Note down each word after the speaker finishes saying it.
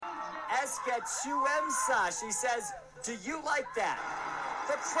She says, do you like that?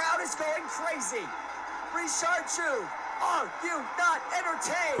 The crowd is going crazy. Richard Chu, are you not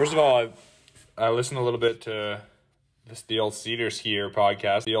entertained? First of all, I listened a little bit to the old SederSkier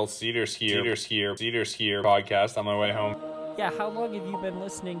podcast. The old SederSkier podcast on my way home. Yeah, how long have you been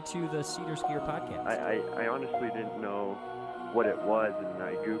listening to the SederSkier podcast? I honestly didn't know what it was, and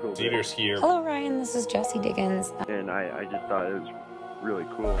I Googled SederSkier. Hello, Ryan. This is Jessie Diggins. And I just thought it was really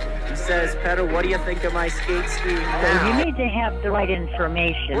cool. He says, Petter, what do you think of my skate skiing now? So you need to have the right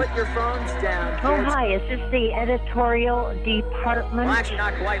information. Put your phones down, kids. Oh, hi. Is this the editorial department? Well, actually,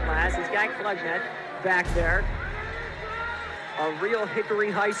 not quite, lass. He's got Klugnet back there. A real Hickory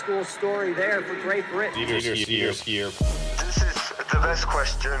High School story there for Great Britain. SederSkier. This is the best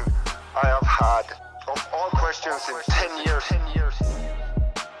question I have had of all questions in 10 years.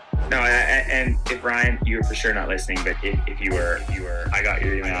 No, and if Ryan, you were for sure not listening, but if you were, I got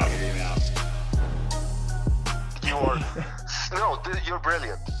your email. You're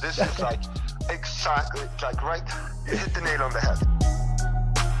brilliant. This is like exactly, like right, you hit the nail on the head.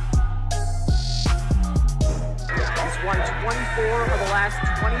 He's won 24 of the last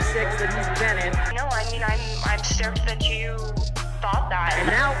 26 that he's been in. No, I mean, I'm stoked that you thought that. And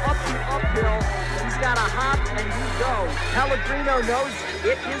now up the uphill, he's got a hop and he goes. Pellegrino knows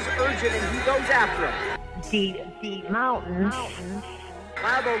it is urgent and he goes after him. The mountains.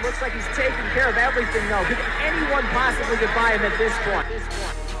 Labo looks like he's taking care of everything though. Could anyone possibly get by him at this point?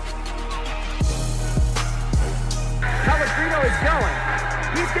 Pellegrino is going.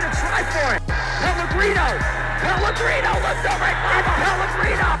 He's going to try for it. Pellegrino looks over at Labo.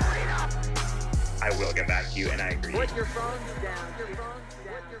 Pellegrino! I will get back to you, and I agree. Put your phones down.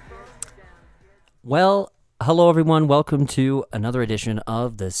 Well, hello everyone. Welcome to another edition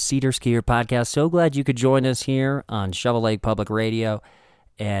of the SederSkier podcast. So glad you could join us here on Shovel Lake Public Radio.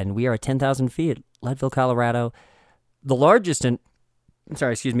 And we are at 10,000 feet at Leadville, Colorado. The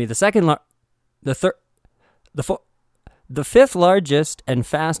fifth largest and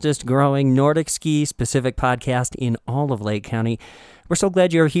fastest growing Nordic ski specific podcast in all of Lake County. We're so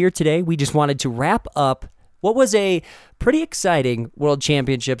glad you're here today. We just wanted to wrap up what was a pretty exciting World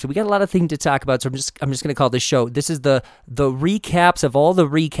Championships. We got a lot of things to talk about, so I'm just going to call this show. This is the recaps of all the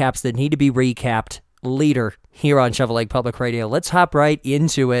recaps that need to be recapped later here on Shovel Lake Public Radio. Let's hop right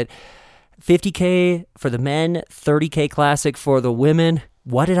into it. 50K for the men, 30K Classic for the women.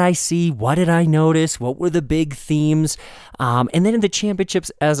 What did I see? What did I notice? What were the big themes? And then in the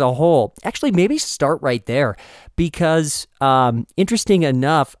championships as a whole. Actually, maybe start right there because, interesting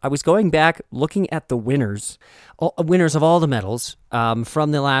enough, I was going back looking at the winners of all the medals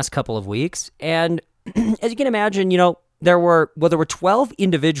from the last couple of weeks. And as you can imagine, there were 12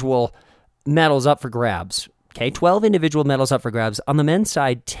 individual medals up for grabs. Okay, 12 individual medals up for grabs. On the men's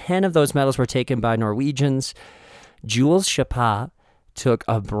side, 10 of those medals were taken by Norwegians. Jules Chapat took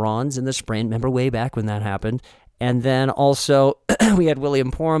a bronze in the sprint. Remember way back when that happened. And then also we had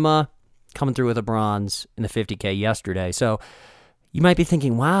William Porma coming through with a bronze in the 50K yesterday. So you might be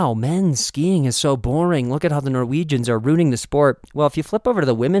thinking, wow, men's skiing is so boring. Look at how the Norwegians are ruining the sport. Well, if you flip over to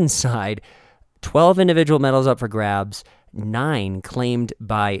the women's side, 12 individual medals up for grabs, 9 claimed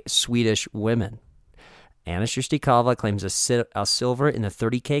by Swedish women. Anna Stikova claims a silver in the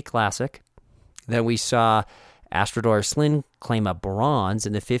 30K Classic. Then we saw Astridor Slin claim a bronze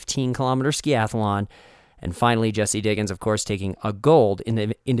in the 15-kilometer skiathlon. And finally, Jessie Diggins, of course, taking a gold in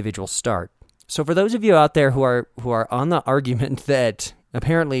the individual start. So for those of you out there who are on the argument that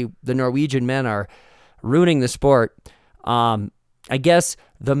apparently the Norwegian men are ruining the sport, I guess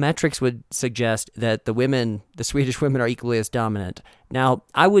the metrics would suggest that the Swedish women are equally as dominant. Now,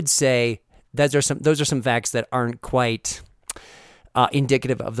 I would say those are some facts that aren't quite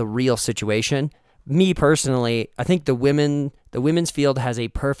indicative of the real situation. Me personally, I think the women's field has a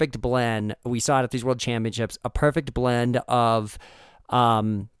perfect blend. We saw it at these World Championships, a perfect blend of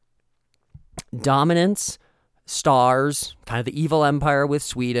dominance, stars, kind of the evil empire with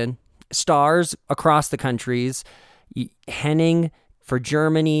Sweden, stars across the countries. Henning for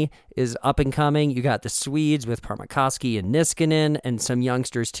Germany is up and coming. You got the Swedes with Parmakoski and Niskanen and some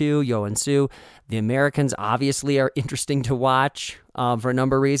youngsters too, Johan Su. The Americans obviously are interesting to watch for a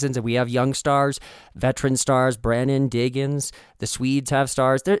number of reasons. And we have young stars, veteran stars, Brennan, Diggins. The Swedes have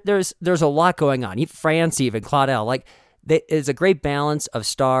stars. There's a lot going on. France even, Claudel. It's a great balance of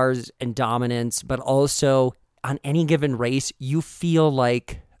stars and dominance, but also on any given race, you feel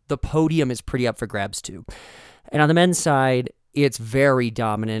like the podium is pretty up for grabs too. And on the men's side, it's very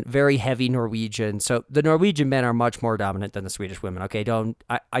dominant, very heavy Norwegian. So the Norwegian men are much more dominant than the Swedish women. Okay, you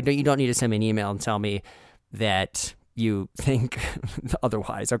don't need to send me an email and tell me that you think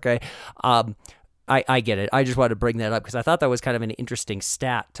otherwise, okay? I get it. I just wanted to bring that up because I thought that was kind of an interesting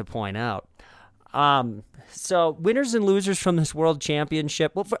stat to point out. So winners and losers from this world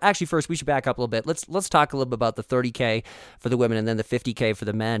championship. Well, actually, first we should back up a little bit. Let's talk a little bit about the 30K for the women and then the 50K for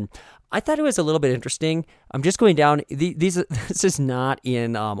the men. I thought it was a little bit interesting. I'm just going down. This is not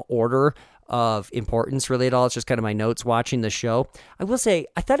in order of importance really at all. It's just kind of my notes watching the show. I will say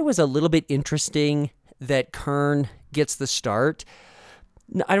I thought it was a little bit interesting that Kern gets the start.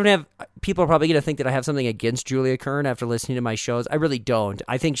 I don't have, people are probably going to think that I have something against Julia Kern after listening to my shows. I really don't.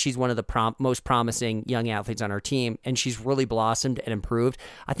 I think she's one of the most promising young athletes on our team, and she's really blossomed and improved.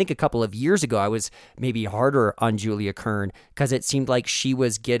 I think a couple of years ago, I was maybe harder on Julia Kern because it seemed like she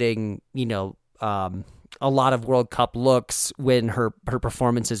was getting, a lot of World Cup looks when her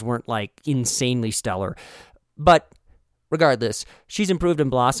performances weren't like insanely stellar. But regardless, she's improved and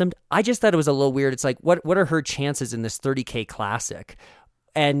blossomed. I just thought it was a little weird. It's like, what are her chances in this 30K Classic?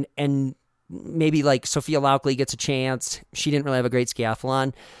 And maybe like Sophia Laukley gets a chance. She didn't really have a great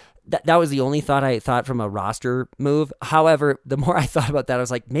skiathlon. That was the only thought I thought from a roster move. However, the more I thought about that, I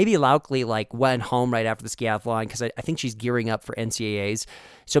was like, maybe Laukley went home right after the skiathlon because I think she's gearing up for NCAAs.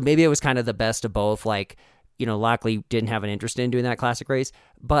 So maybe it was kind of the best of both. Laukley didn't have an interest in doing that classic race.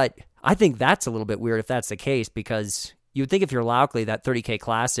 But I think that's a little bit weird if that's the case, because you would think if you're Laukley, that 30K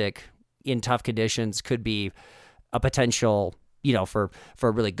Classic in tough conditions could be a potential, for a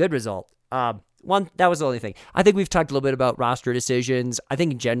really good result. That was the only thing. I think we've talked a little bit about roster decisions. I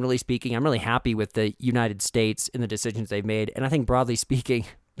think generally speaking, I'm really happy with the United States and the decisions they've made. And I think broadly speaking,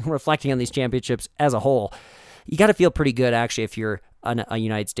 reflecting on these championships as a whole, you got to feel pretty good actually if you're a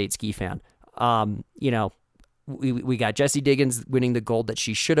United States ski fan. We got Jessie Diggins winning the gold that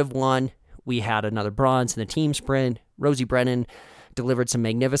she should have won. We had another bronze in the team sprint. Rosie Brennan delivered some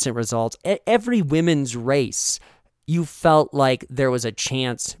magnificent results. Every women's race, you felt like there was a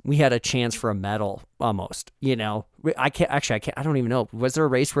chance. We had a chance for a medal almost, I don't even know. Was there a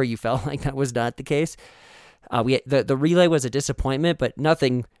race where you felt like that was not the case? The relay was a disappointment, but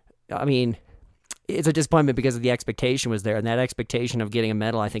nothing. I mean, it's a disappointment because of the expectation was there, and that expectation of getting a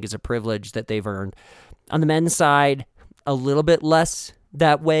medal, I think, is a privilege that they've earned. On the men's side, a little bit less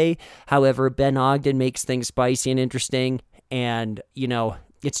that way. However, Ben Ogden makes things spicy and interesting, and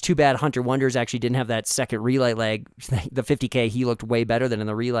it's too bad Hunter Wonders actually didn't have that second relay leg. The 50K, he looked way better than in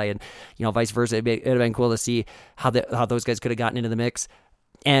the relay, and vice versa. It'd have been cool to see how those guys could have gotten into the mix.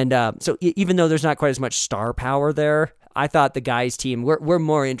 And so even though there's not quite as much star power there, I thought the guys' team were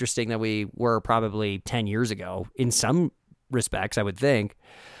more interesting than we were probably 10 years ago in some respects, I would think.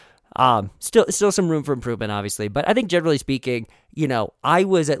 Still some room for improvement, obviously, but I think generally speaking, I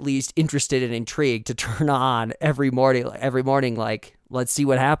was at least interested and intrigued to turn on every morning, like, let's see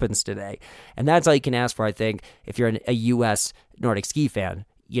what happens today. And that's all you can ask for, I think, if you're a U.S. Nordic ski fan,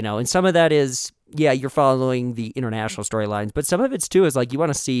 and some of that is, you're following the international storylines, but some of it's too is like, you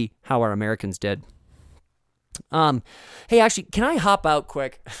want to see how our Americans did. Hey, actually, can I hop out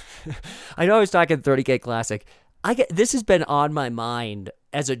quick? I know I was talking 30K Classic. This has been on my mind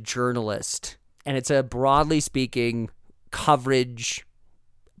as a journalist, and it's a broadly speaking coverage,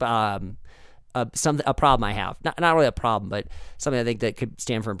 a problem I have. Not really a problem, but something I think that could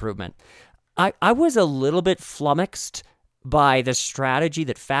stand for improvement. I was a little bit flummoxed by the strategy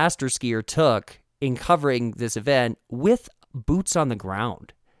that SederSkier took in covering this event with boots on the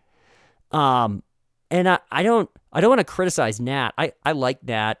ground. And I don't want to criticize Nat. I like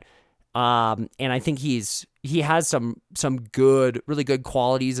Nat. And I think he has some really good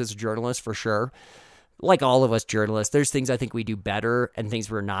qualities as a journalist for sure. Like all of us journalists, there's things I think we do better and things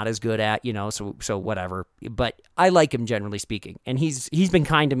we're not as good at, so whatever. But I like him generally speaking. And he's been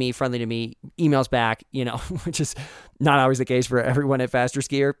kind to me, friendly to me, emails back, which is not always the case for everyone at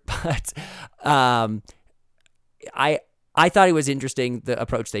SederSkier. But I thought it was interesting the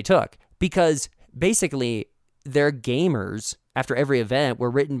approach they took, because basically their gamers after every event were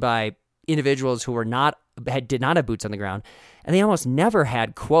written by individuals who did not have boots on the ground, and they almost never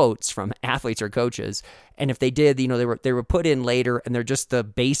had quotes from athletes or coaches. And if they did, they were put in later, and they're just the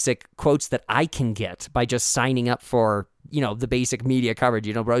basic quotes that I can get by just signing up for the basic media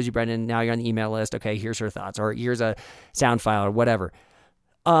coverage. Rosie Brennan, now you're on the email list. Okay, here's her thoughts, or here's a sound file or whatever.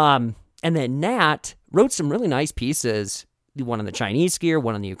 And then Nat wrote some really nice pieces. One on the Chinese skier,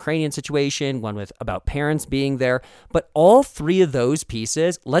 one on the Ukrainian situation, one about parents being there. But all three of those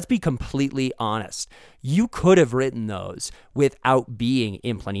pieces, let's be completely honest, you could have written those without being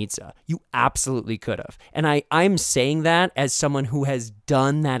in Planica. You absolutely could have. And I'm saying that as someone who has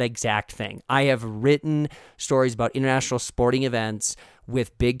done that exact thing. I have written stories about international sporting events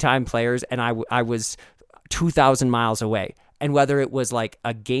with big-time players, and I was 2,000 miles away. And whether it was like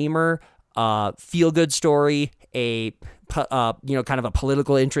a gamer, feel-good story, a kind of a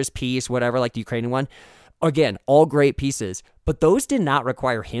political interest piece, whatever, like the Ukrainian one, again, all great pieces, but those did not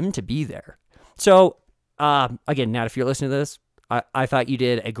require him to be there. So, again, Nat, if you're listening to this, I thought you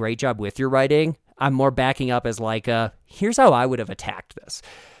did a great job with your writing. I'm more backing up as like, here's how I would have attacked this.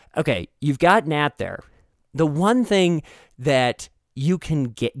 Okay, you've got Nat there. The one thing that you can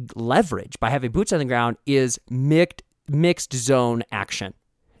get leverage by having boots on the ground is mixed zone action.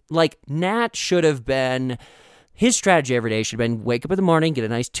 Like, Nat should have been, his strategy every day should have been wake up in the morning, get a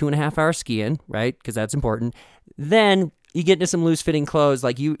nice 2.5 hour skiing, right? Because that's important. Then you get into some loose fitting clothes,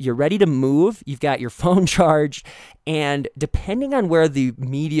 like you're ready to move, you've got your phone charged, and depending on where the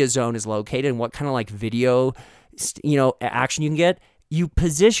media zone is located and what kind of like video, action you can get, you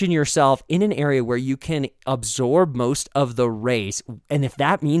position yourself in an area where you can absorb most of the race. And if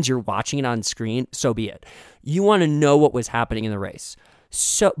that means you're watching it on screen, so be it. You want to know what was happening in the race.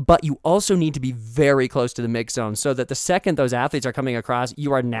 But you also need to be very close to the mix zone so that the second those athletes are coming across,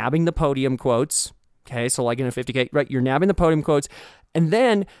 you are nabbing the podium quotes. Okay, so like in a 50K, right, you're nabbing the podium quotes, and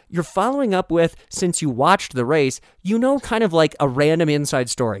then you're following up with, since you watched the race, kind of like a random inside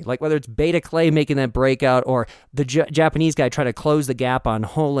story, like whether it's Beta Clay making that breakout or the Japanese guy trying to close the gap on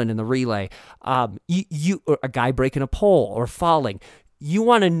Holland in the relay, or a guy breaking a pole or falling. You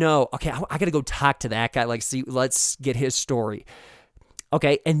want to know, okay, I got to go talk to that guy, let's get his story.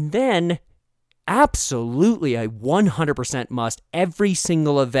 Okay, and then absolutely a 100% must, every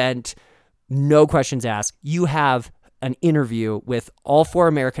single event, no questions asked, you have an interview with all 4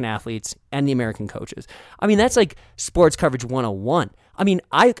 American athletes and the American coaches. I mean, that's like sports coverage 101. I mean,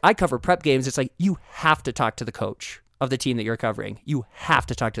 I cover prep games. It's like you have to talk to the coach of the team that you're covering. You have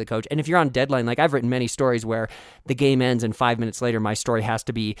to talk to the coach. And if you're on deadline, like I've written many stories where the game ends and 5 minutes later, my story has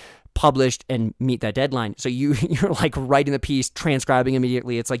to be published and meet that deadline. So you're like writing the piece, transcribing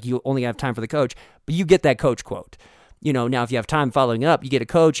immediately. It's like you only have time for the coach, but you get that coach quote. Now if you have time following up, you get a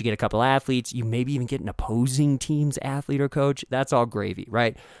coach, you get a couple athletes, you maybe even get an opposing team's athlete or coach. That's all gravy,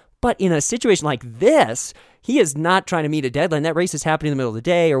 right? But in a situation like this, he is not trying to meet a deadline. That race is happening in the middle of the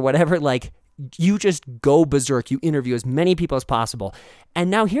day or whatever. Like, you just go berserk. You interview as many people as possible.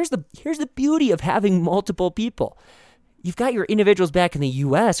 And now here's the beauty of having multiple people. You've got your individuals back in the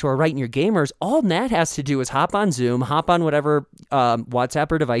U.S. who are writing your gamers. All Nat has to do is hop on Zoom, hop on whatever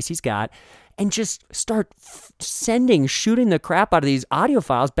WhatsApp or device he's got, and just start shooting the crap out of these audio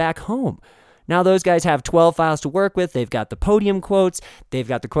files back home. Now those guys have 12 files to work with. They've got the podium quotes. They've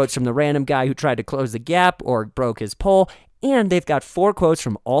got the quotes from the random guy who tried to close the gap or broke his pole. And they've got 4 quotes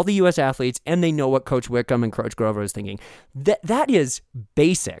from all the U.S. athletes, and they know what Coach Wickham and Coach Grover is thinking. That is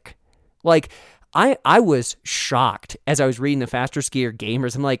basic. Like, I was shocked as I was reading the SederSkier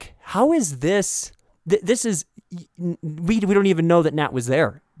gamers. I'm like, how is this? This is, we don't even know that Nat was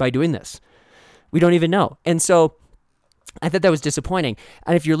there by doing this. We don't even know. And so I thought that was disappointing.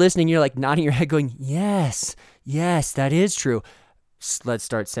 And if you're listening, you're like nodding your head going, yes, that is true. Let's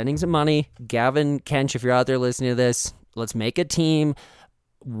start sending some money. Gavin, Kench, if you're out there listening to this, let's make a team.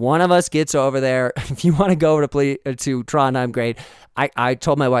 One of us gets over there. If you want to go over to Trondheim, great. I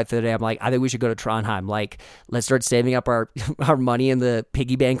told my wife the other day, I'm like, I think we should go to Trondheim. Like, let's start saving up our money in the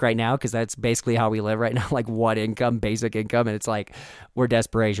piggy bank right now, because that's basically how we live right now. Like, one income, basic income, and it's like, we're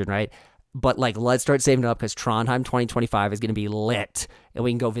desperation, right? But like, let's start saving it up, because Trondheim 2025 is going to be lit. And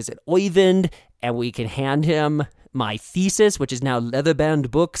we can go visit Oyvind, and we can hand him my thesis, which is now Leatherbound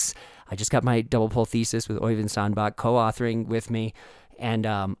Books. I just got my double pull thesis with Oyvind Sandbach co-authoring with me. And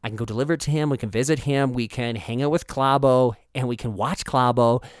I can go deliver it to him. We can visit him. We can hang out with Klabo, and we can watch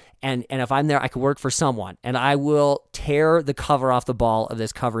Klabo. And if I'm there, I can work for someone. And I will tear the cover off the ball of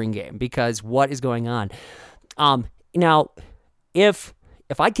this covering game, because what is going on? Now, if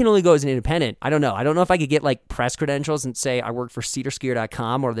I can only go as an independent, I don't know. I don't know if I could get like press credentials and say I work for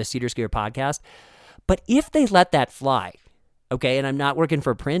SederSkier.com or the SederSkier podcast. But if they let that fly, okay, and I'm not working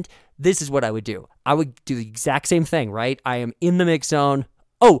for print, this is what I would do. I would do the exact same thing, right? I am in the mix zone.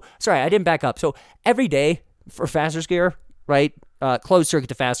 Oh, sorry, I didn't back up. So every day for SederSkier, right? Closed circuit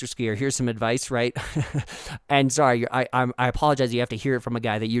to SederSkier. Here's some advice, right? And sorry, I apologize. You have to hear it from a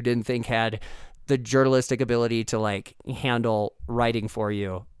guy that you didn't think had the journalistic ability to like handle writing for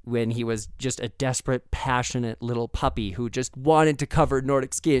you, when he was just a desperate, passionate little puppy who just wanted to cover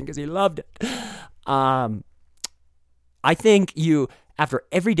Nordic skiing because he loved it. I think after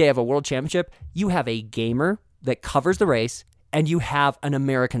every day of a world championship, you have a gamer that covers the race, and you have an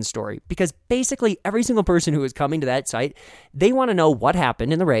American story, because basically every single person who is coming to that site, they want to know what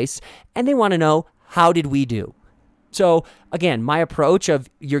happened in the race, and they want to know, how did we do? So again, my approach of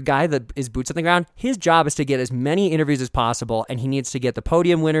your guy that is boots on the ground, his job is to get as many interviews as possible, and he needs to get the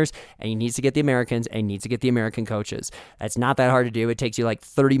podium winners, and he needs to get the Americans, and he needs to get the American coaches. That's not that hard to do. It takes you like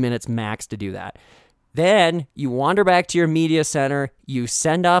 30 minutes max to do that. Then you wander back to your media center, you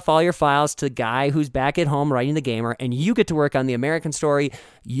send off all your files to the guy who's back at home writing the gamer, and you get to work on the American story.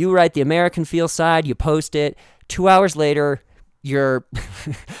 You write the American feel side, you post it. 2 hours later, you're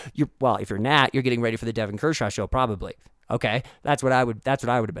well, if you're Nat, you're getting ready for the Devin Kershaw show, probably. Okay, that's what I would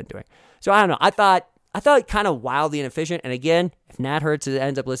have been doing. So I don't know. I thought kind of wildly inefficient. And again, if Nat Hertz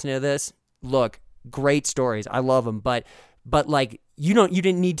ends up listening to this, look, great stories. I love them, but like you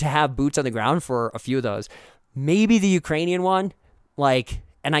didn't need to have boots on the ground for a few of those. Maybe the Ukrainian one, like,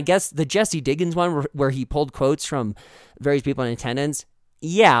 and I guess the Jesse Diggins one where he pulled quotes from various people in attendance.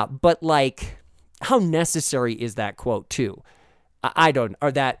 Yeah, but like, how necessary is that quote too? I don't,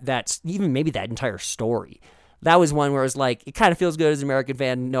 or that's even maybe that entire story. That was one where it was like, it kind of feels good as an American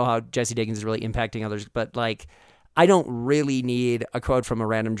fan to know how Jesse Diggins is really impacting others, but like, I don't really need a quote from a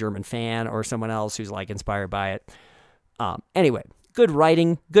random German fan or someone else who's like inspired by it. Anyway, good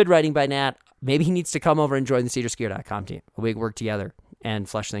writing by Nat. Maybe he needs to come over and join the SederSkier.com team. We work together and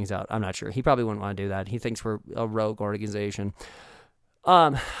flesh things out. I'm not sure. He probably wouldn't want to do that. He thinks we're a rogue organization.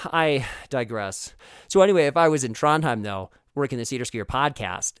 I digress. So anyway, if I was in Trondheim though, working the SederSkier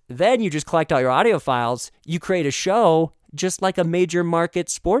podcast, then you just collect all your audio files, you create a show just like a major market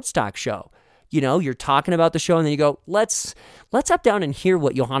sports talk show. You know, you're talking about the show and then you go, let's up down and hear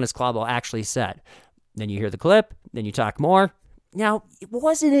what Johannes Klabo actually said. Then you hear the clip, then you talk more. Now,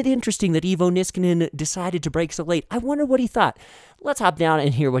 wasn't it interesting that Ivo Niskanen decided to break so late? I wonder what he thought. Let's hop down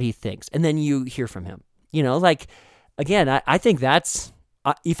and hear what he thinks. And then you hear from him. You know, like, again, I think that's,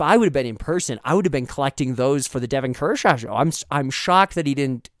 if I would have been in person, I would have been collecting those for the Devin Kershaw show. I'm shocked that he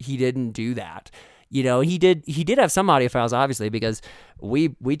didn't do that. You know, he did have some audio files, obviously, because we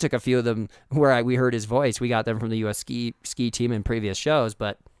took a few of them where we heard his voice. We got them from the U.S. ski team in previous shows.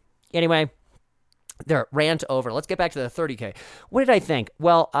 But anyway, their rant over. Let's get back to the 30K. What did I think?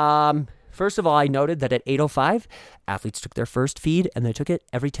 Well, first of all, I noted that at 8:05, athletes took their first feed, and they took it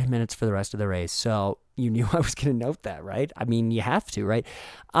every 10 minutes for the rest of the race. So you knew I was going to note that, right? I mean, you have to, right?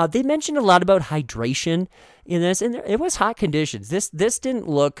 They mentioned a lot about hydration in this, and it was hot conditions. This didn't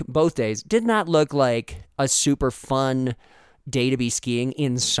look, both days, did not look like a super fun day to be skiing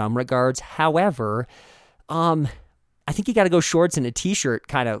in some regards. However, I think you got to go shorts and a t-shirt,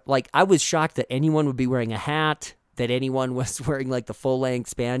 kind of. Like, I was shocked that anyone would be wearing a hat, that anyone was wearing like the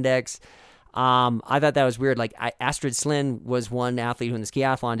full-length spandex. I thought that was weird. Like, Astrid Slin was one athlete who in the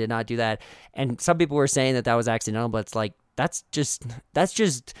skiathlon did not do that. And some people were saying that was accidental, but it's like, that's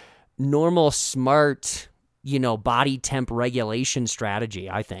just normal, smart, you know, body temp regulation strategy,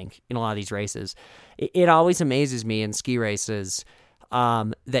 I think, in a lot of these races. It always amazes me in ski races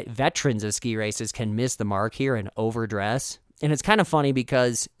that veterans of ski races can miss the mark here and overdress. And it's kind of funny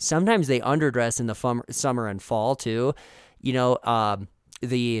because sometimes they underdress in the summer and fall too. You know,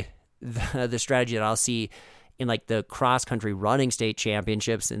 the strategy that I'll see in like the cross country running state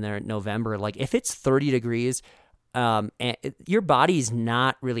championships in there in November, like if it's 30 degrees, and your body's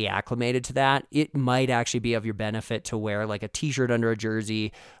not really acclimated to that, it might actually be of your benefit to wear like a t-shirt under a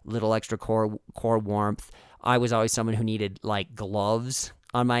jersey, little extra core warmth. I was always someone who needed like gloves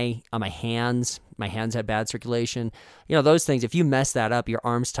on my hands. My hands had bad circulation. You know, those things, if you mess that up, your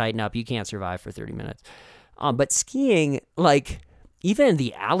arms tighten up, you can't survive for 30 minutes. But skiing, like even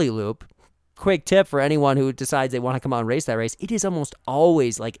the alley loop, quick tip for anyone who decides they want to come out and race that race, it is almost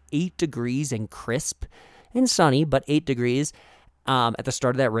always like 8 degrees and crisp and sunny, but 8 degrees at the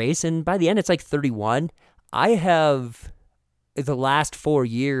start of that race. And by the end, it's like 31. I have, the last 4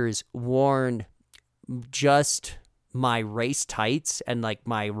 years, worn just my race tights and like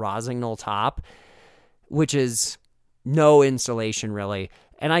my Rossignol top, which is no insulation really.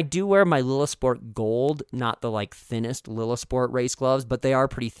 And I do wear my Lillesport Gold, not the like thinnest Lillesport race gloves, but they are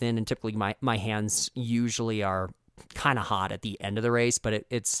pretty thin, and typically my hands usually are kind of hot at the end of the race, but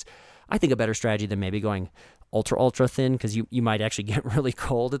it's I think a better strategy than maybe going ultra thin, because you might actually get really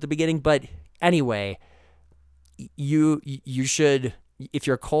cold at the beginning. But anyway, you should, if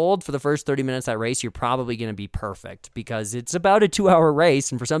you're cold for the first 30 minutes of that race, you're probably going to be perfect, because it's about a 2-hour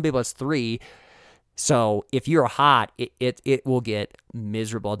race, and for some people it's 3. So if you're hot, it will get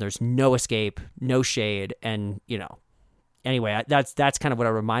miserable. There's no escape, no shade, and you know. Anyway, that's kind of what I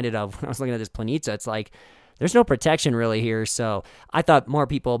reminded of when I was looking at this Planitza. It's like there's no protection really here. So I thought more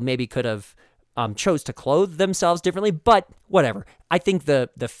people maybe could have chose to clothe themselves differently, but whatever. I think the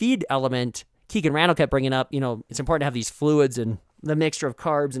feed element, Keegan Randall kept bringing up, you know, it's important to have these fluids and the mixture of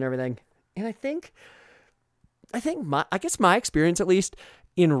carbs and everything. And I think I guess my experience, at least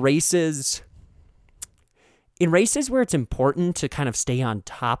in races where it's important to kind of stay on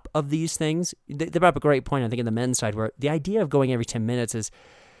top of these things, they brought up a great point, I think, in the men's side, where the idea of going every 10 minutes is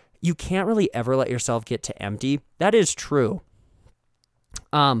you can't really ever let yourself get to empty. That is true.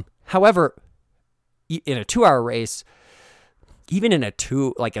 However, in a 2-hour race, even in a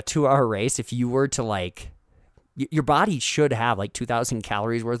 2-hour race, if you were to like, your body should have like 2,000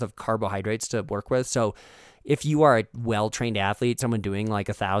 calories worth of carbohydrates to work with. So if you are a well-trained athlete, someone doing like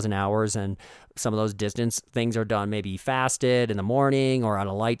 1,000 hours, and some of those distance things are done maybe fasted in the morning or on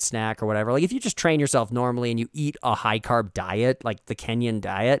a light snack or whatever, like if you just train yourself normally and you eat a high-carb diet, like the Kenyan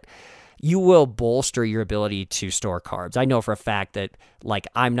diet, you will bolster your ability to store carbs. I know for a fact that like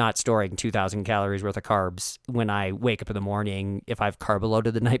I'm not storing 2,000 calories worth of carbs when I wake up in the morning. If I've carb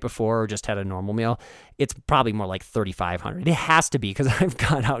loaded the night before or just had a normal meal, it's probably more like 3,500. It has to be, because I've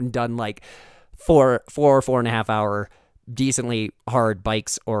gone out and done like 4.5 hour decently hard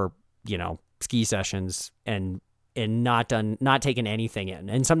bikes or, ski sessions and not taken anything in,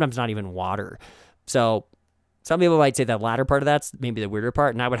 and sometimes not even water. So some people might say the latter part of that's maybe the weirder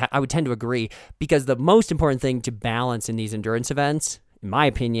part, and I would tend to agree, because the most important thing to balance in these endurance events, in my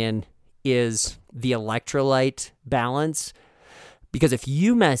opinion, is the electrolyte balance. Because if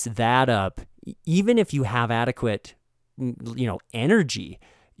you mess that up, even if you have adequate, energy,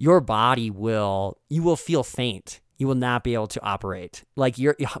 your body you will feel faint. You will not be able to operate. Like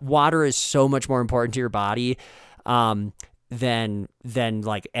your water is so much more important to your body than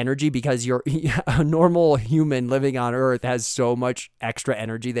like energy, because a normal human living on Earth has so much extra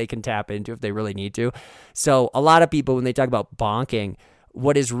energy they can tap into if they really need to. So a lot of people, when they talk about bonking,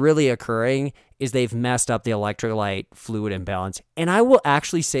 what is really occurring is they've messed up the electrolyte fluid imbalance. And I will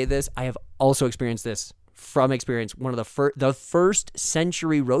actually say this, I have also experienced this from experience. One of the first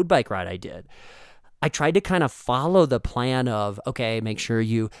century road bike ride I did, I tried to kind of follow the plan of, okay, make sure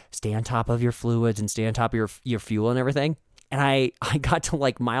you stay on top of your fluids and stay on top of your fuel and everything. And I got to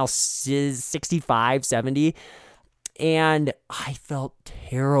like mile 65, 70, and I felt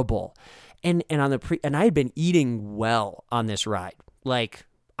terrible. And I had been eating well on this ride. Like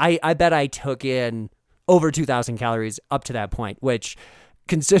I bet I took in over 2,000 calories up to that point, which,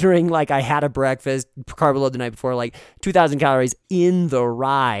 considering like I had a breakfast, carb load the night before, like 2,000 calories in the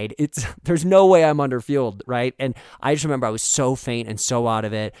ride, there's no way I'm underfueled, right? And I just remember I was so faint and so out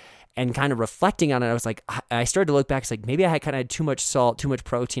of it, and kind of reflecting on it, I was like, I started to look back. It's like, maybe I had too much salt, too much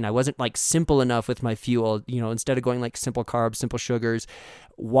protein. I wasn't like simple enough with my fuel, instead of going like simple carbs, simple sugars,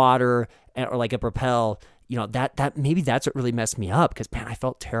 water, or like a Propel, that maybe that's what really messed me up, because man, I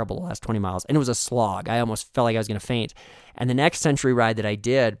felt terrible the last 20 miles, and it was a slog. I almost felt like I was going to faint. And the next century ride that I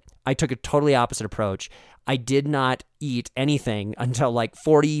did, I took a totally opposite approach. I did not eat anything until like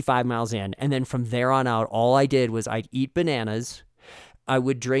 45 miles in. And then from there on out, all I did was I'd eat bananas. I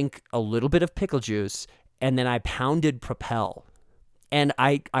would drink a little bit of pickle juice, and then I pounded Propel. And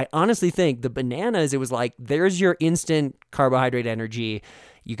I honestly think the bananas, it was like, there's your instant carbohydrate energy.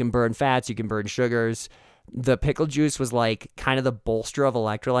 You can burn fats, you can burn sugars. The pickle juice was like kind of the bolster of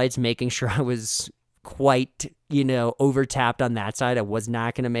electrolytes, making sure I was quite, overtapped on that side. I was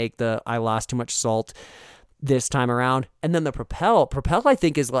not going to make I lost too much salt this time around. And then the Propel I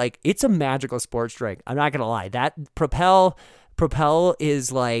think is like, it's a magical sports drink. I'm not going to lie. That Propel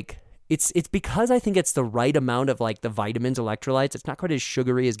is like, it's because I think it's the right amount of like the vitamins, electrolytes. It's not quite as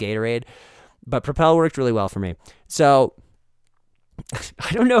sugary as Gatorade, but Propel worked really well for me. So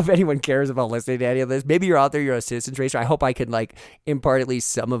I don't know if anyone cares about listening to any of this. Maybe you're out there, you're a citizens racer. I hope I can like impart at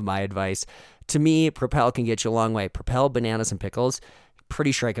least some of my advice. To me, Propel can get you a long way. Propel, bananas, and pickles.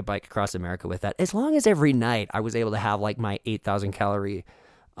 Pretty sure I could bike across America with that. As long as every night I was able to have like my 8,000 calorie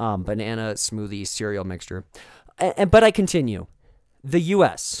banana smoothie cereal mixture. But I continue. The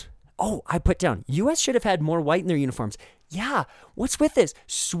U.S. Oh, I put down, U.S. should have had more white in their uniforms. Yeah, what's with this?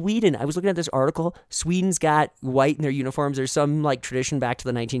 Sweden, I was looking at this article. Sweden's got white in their uniforms. There's some like tradition back to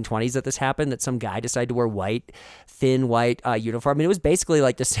the 1920s that this happened, that some guy decided to wear white, thin white uniform. And it was basically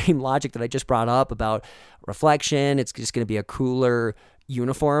like the same logic that I just brought up about reflection. It's just going to be a cooler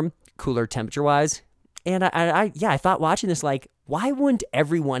uniform, cooler temperature-wise. And I thought watching this, like, why wouldn't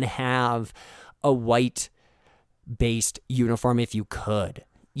everyone have a white-based uniform if you could?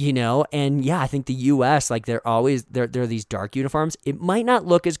 And yeah, I think the U.S., like, there are these dark uniforms. It might not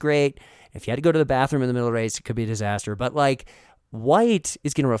look as great. If you had to go to the bathroom in the middle of the race, it could be a disaster. But like, white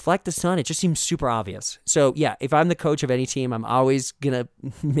is going to reflect the sun. It just seems super obvious. So yeah, if I'm the coach of any team, I'm always going to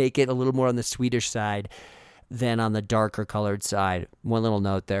make it a little more on the Swedish side than on the darker colored side. One little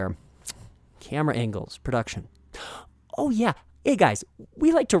note there. Camera angles, production. Oh yeah, Hey guys,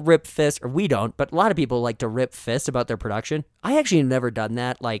 we like to rip fists, or we don't, but a lot of people like to rip fists about their production. I actually have never done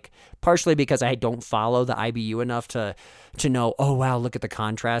that, like partially because I don't follow the IBU enough to know, oh wow, look at the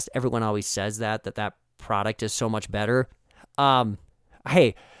contrast. Everyone always says that product is so much better.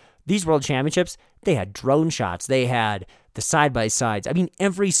 Hey, these World Championships, they had drone shots. They had the side-by-sides. I mean,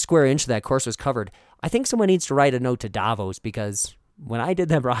 every square inch of that course was covered. I think someone needs to write a note to Davos, because when I did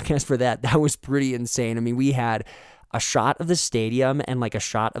that broadcast for that was pretty insane. I mean, we had a shot of the stadium and like a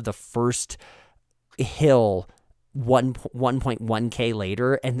shot of the first hill 1.1K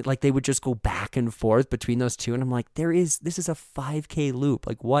later, and like they would just go back and forth between those two, and I'm like, this is a 5K loop.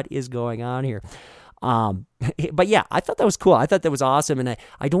 Like, what is going on here? But yeah, I thought that was cool. I thought that was awesome, and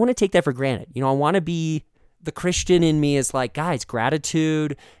I don't want to take that for granted. You know, I want to be, the Christian in me is like, guys,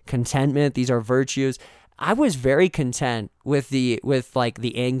 gratitude, contentment, these are virtues. I was very content with the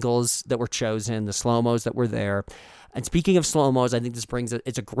angles that were chosen, the slow-mos that were there. And speaking of slow-mos, I think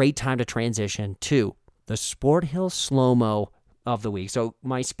it's a great time to transition to the Sport Hill slow-mo of the week. So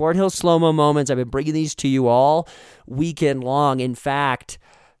my Sport Hill slow-mo moments, I've been bringing these to you all weekend long. In fact,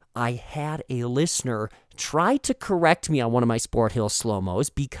 I had a listener try to correct me on one of my Sport Hill slow-mos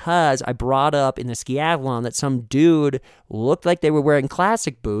because I brought up in the skiathlon that some dude looked like they were wearing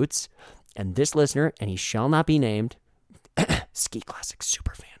classic boots. And this listener, and he shall not be named, Ski Classic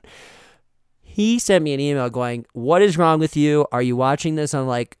super fan, he sent me an email going, what is wrong with you? Are you watching this on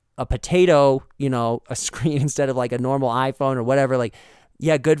like a potato, a screen instead of like a normal iPhone or whatever? Like,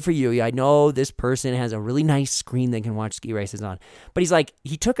 yeah, good for you. Yeah, I know this person has a really nice screen they can watch ski races on. But he's like,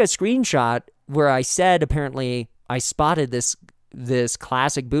 he took a screenshot where I said, apparently, I spotted this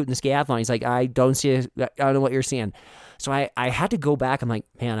classic boot in the skiathlon. He's like, I don't know what you're seeing. So I had to go back. I'm like,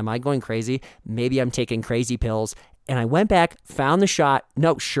 man, am I going crazy? Maybe I'm taking crazy pills. And I went back, found the shot.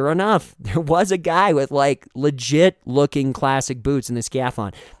 No, sure enough, there was a guy with like legit looking classic boots in the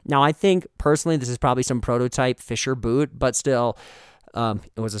skiathlon. Now, I think personally, this is probably some prototype Fisher boot, but still,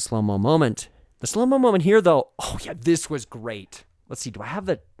 it was a slow-mo moment. The slow-mo moment here, though, oh yeah, this was great. Let's see, do I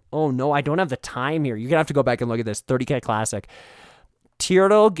have oh no, I don't have the time here. You're going to have to go back and look at this 30K Classic.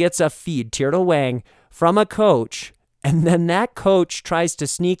 Tyrrell gets a feed, Tyrrell Wang, from a coach, and then that coach tries to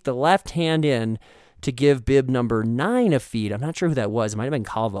sneak the left hand in to give bib number 9 a feed. I'm not sure who that was. It might have been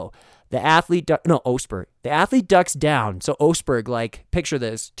Calvo. Osberg. The athlete ducks down. So Osberg, like, picture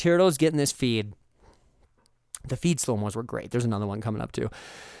this. Tyrrell's getting this feed. The feed slow-mos were great. There's another one coming up too.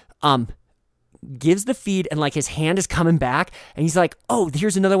 Gives the feed, and like his hand is coming back, and he's like, oh,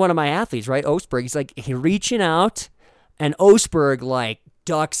 here's another one of my athletes, right? Osberg. He's like, he reaching out, and Osberg like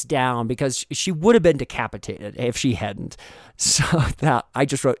ducks down because she would have been decapitated if she hadn't. So that I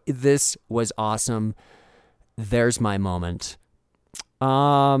just wrote, this was awesome. There's my moment.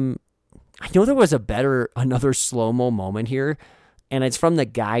 I know there was another slow-mo moment here, and it's from the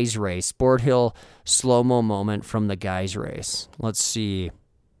guys race. Sport Hill slow-mo moment from the guys race. Let's see.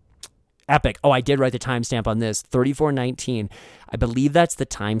 Epic. Oh, I did write the timestamp on this. 34:19. I believe that's the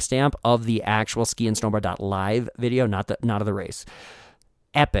timestamp of the actual skiandsnowboard.live video, not of the race.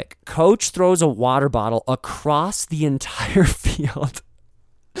 Epic. Coach throws a water bottle across the entire field.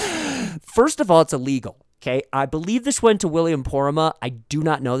 First of all, it's illegal. Okay. I believe this went to William Porama. I do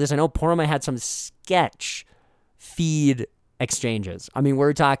not know this. I know Porama had some sketch feed exchanges. I mean,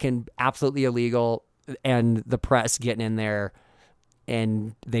 we're talking absolutely illegal, and the press getting in there,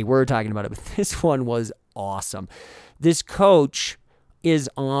 and they were talking about it, but this one was awesome. This coach is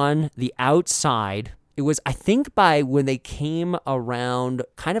on the outside. It was, I think, by when they came around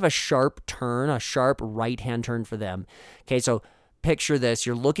kind of a sharp right-hand turn for them. Okay, so picture this.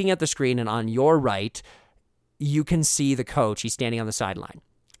 You're looking at the screen, and on your right, you can see the coach. He's standing on the sideline.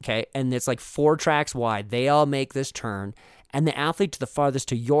 Okay, and it's like 4 tracks wide. They all make this turn, and the athlete to the farthest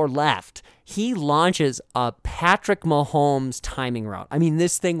to your left, he launches a Patrick Mahomes timing route. I mean,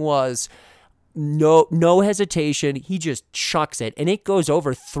 this thing was no hesitation. He just chucks it, and it goes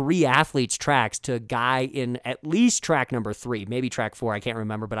over 3 athletes' tracks to a guy in at least track number 3, maybe track 4. I can't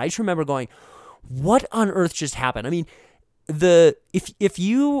remember, but I just remember going, "What on earth just happened?" I mean, if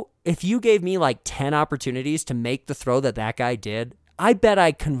you gave me like 10 opportunities to make the throw that guy did, I bet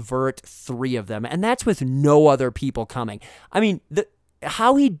I convert 3 of them, and that's with no other people coming. I mean,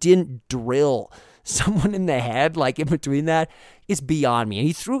 how he didn't drill someone in the head, like in between that, is beyond me. And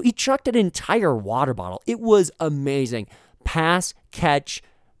he chucked an entire water bottle. It was amazing. Pass, catch,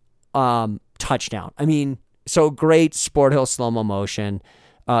 touchdown. I mean, so great Sport Hill slow-mo motion,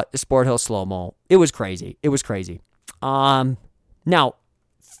 Sport Hill slow-mo. It was crazy. Now,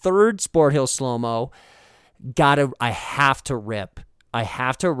 third Sport Hill slow-mo, I have to rip I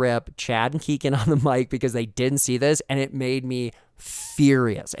have to rip Chad and Keegan on the mic because they didn't see this, and it made me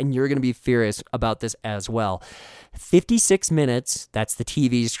furious. And you're going to be furious about this as well. 56 minutes, that's the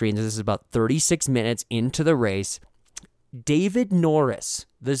TV screen. This is about 36 minutes into the race. David Norris,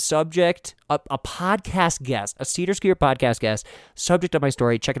 the subject, a podcast guest, a SederSkier podcast guest, subject of my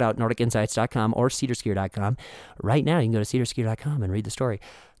story. Check it out, NordicInsights.com or SederSkier.com. Right now, you can go to SederSkier.com and read the story.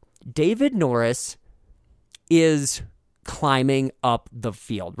 David Norris is climbing up the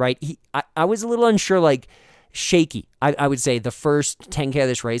field, right? I was a little unsure, like shaky. I would say the first 10K of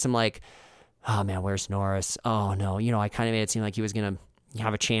this race, I'm like, oh man, where's Norris? Oh no, I kind of made it seem like he was going to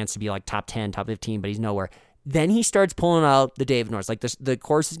have a chance to be like top 10, top 15, but he's nowhere. Then he starts pulling out the David Norris. Like the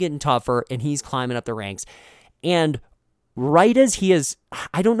course is getting tougher, and he's climbing up the ranks. And right as he is,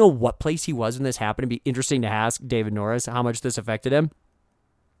 I don't know what place he was when this happened. It'd be interesting to ask David Norris how much this affected him.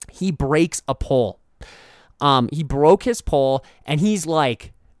 He breaks a pole. He broke his pole, and he's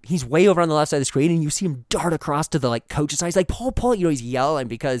way over on the left side of the screen, and you see him dart across to the coach's side. He's like, Paul, he's yelling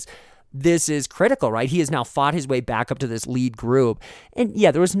because this is critical, right? He has now fought his way back up to this lead group. And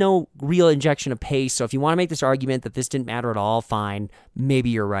yeah, there was no real injection of pace. So if you want to make this argument that this didn't matter at all, fine, maybe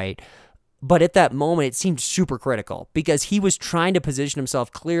you're right. But at that moment, it seemed super critical because he was trying to position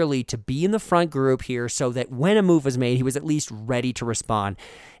himself clearly to be in the front group here so that when a move was made, he was at least ready to respond.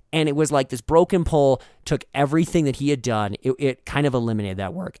 And it was like this broken pole took everything that he had done. It kind of eliminated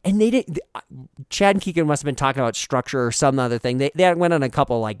that work. And they didn't. Chad and Keegan must have been talking about structure or some other thing. They went on a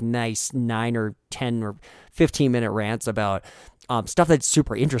couple nice 9 or 10 or 15-minute rants about stuff that's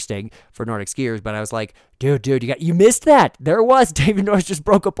super interesting for Nordic skiers. But I was like, dude, you missed that. There it was. David Norris just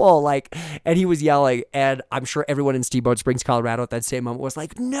broke a pole, and he was yelling. And I'm sure everyone in Steamboat Springs, Colorado, at that same moment was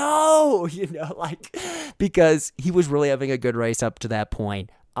like, no, because he was really having a good race up to that point.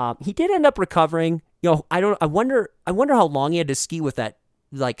 He did end up recovering. I wonder how long he had to ski with that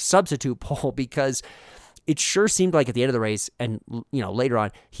substitute pole, because it sure seemed like at the end of the race and later on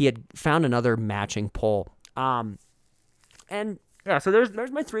he had found another matching pole. And yeah, so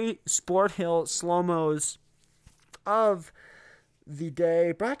there's my 3 Sport Hill slow-mos of the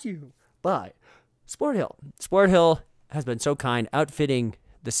day, brought to you by Sport Hill. Sport Hill has been so kind, outfitting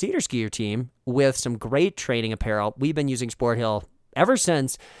the SederSkier team with some great training apparel. We've been using Sport Hill ever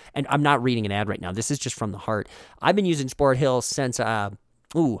since, and I'm not reading an ad right now. This is just from the heart. I've been using Sport Hill since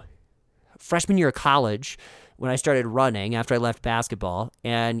freshman year of college, when I started running after I left basketball.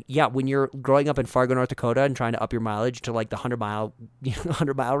 And yeah, when you're growing up in Fargo, North Dakota, and trying to up your mileage to the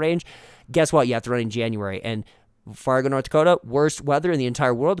 100-mile range, guess what? You have to run in January. And Fargo, North Dakota, worst weather in the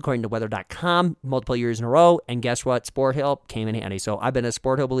entire world, according to weather.com, multiple years in a row. And guess what? Sport Hill came in handy. So I've been a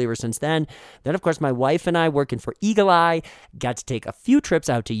Sport Hill believer since then. Then, of course, my wife and I, working for Eagle Eye, got to take a few trips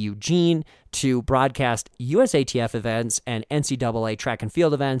out to Eugene to broadcast USATF events and NCAA track and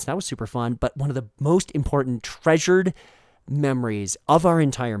field events. That was super fun. But one of the most important, treasured memories of our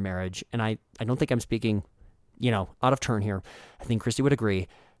entire marriage, and I don't think I'm speaking, out of turn here. I think Christy would agree,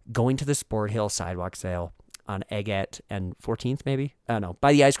 going to the Sport Hill sidewalk sale on Eggett and 14th, maybe? I don't know.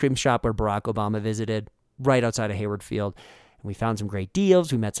 By the ice cream shop where Barack Obama visited, right outside of Hayward Field. And we found some great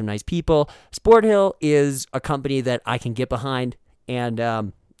deals. We met some nice people. Sport Hill is a company that I can get behind.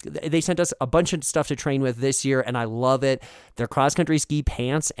 And they sent us a bunch of stuff to train with this year, and I love it. Their cross-country ski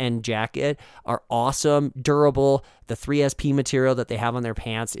pants and jacket are awesome, durable. The 3SP material that they have on their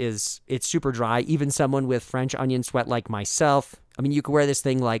pants it's super dry. Even someone with French onion sweat like myself, I mean, you could wear this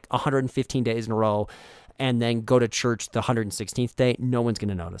thing 115 days in a row and then go to church the 116th day. No one's going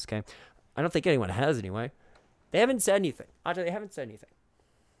to notice, okay? I don't think anyone has anyway. They haven't said anything. Audrey, they haven't said anything.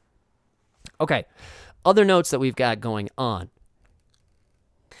 Okay, other notes that we've got going on.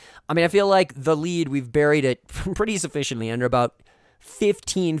 I mean, I feel like the lead, we've buried it pretty sufficiently under about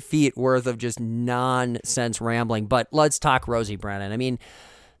 15 feet worth of just nonsense rambling. But let's talk Rosie Brennan. I mean,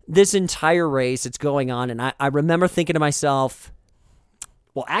 this entire race, it's going on, and I remember thinking to myself,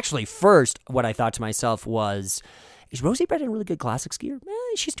 well, actually, first, what I thought to myself was, is Rosie Brennan a really good classic skier?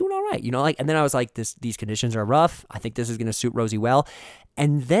 She's doing all right, and then I was like, these conditions are rough. I think this is going to suit Rosie well.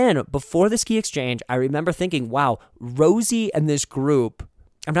 And then, before the ski exchange, I remember thinking, wow, Rosie and this group,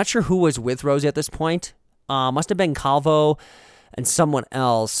 I'm not sure who was with Rosie at this point. Must have been Calvo and someone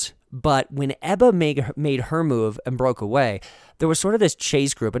else. But when Ebba made her move and broke away, there was sort of this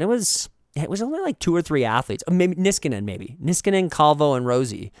chase group, and it was only 2 or 3 athletes, maybe Niskanen, Calvo, and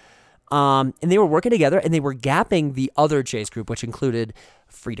Rosie. And they were working together, and they were gapping the other chase group, which included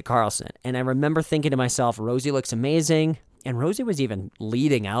Frida Karlsson. And I remember thinking to myself, Rosie looks amazing, and Rosie was even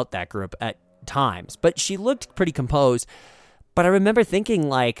leading out that group at times, but she looked pretty composed. But I remember thinking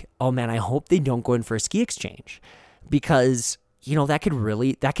oh man, I hope they don't go in for a ski exchange, because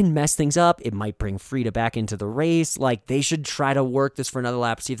that can mess things up. It might bring Frida back into the race. Like, they should try to work this for another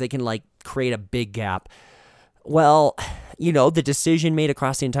lap, see if they can, like, create a big gap. Well, the decision made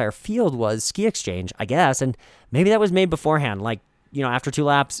across the entire field was ski exchange, I guess, and maybe that was made beforehand, like, after 2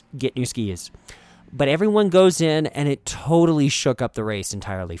 laps, get new skis. But everyone goes in, and it totally shook up the race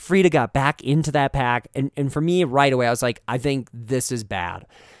entirely. Frida got back into that pack, and for me, right away, I was like, I think this is bad.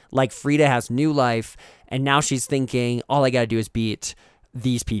 Like, Frida has new life, and now she's thinking, all I got to do is beat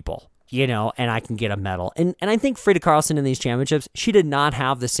these people, and I can get a medal. And I think Frida Karlsson in these championships, she did not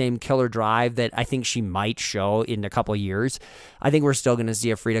have the same killer drive that I think she might show in a couple of years. I think we're still going to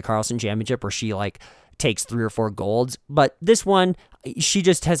see a Frida Karlsson championship where she, like, takes 3 or 4 golds. But this one, she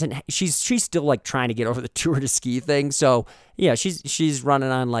just hasn't, she's still, like, trying to get over the Tour de Ski thing. So, yeah, she's running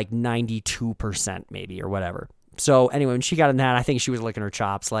on, like, 92% maybe or whatever. So anyway, when she got in that, I think she was licking her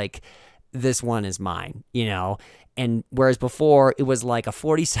chops like, this one is mine, And whereas before, it was like a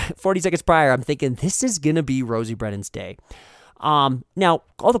 40 seconds prior, I'm thinking, this is going to be Rosie Brennan's day. Now,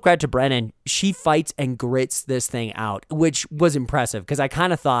 all the credit to Brennan, she fights and grits this thing out, which was impressive, because I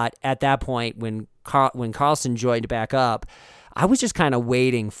kind of thought at that point when Karlsson joined back up, I was just kind of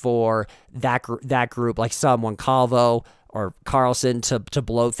waiting for that group, like someone, Calvo or Karlsson, to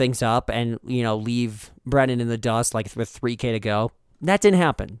blow things up and, leave Brennan in the dust, like with 3K to go. That didn't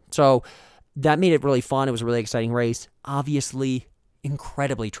happen. So that made it really fun. It was a really exciting race. Obviously,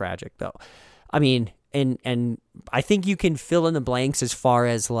 incredibly tragic, though. I mean, and I think you can fill in the blanks as far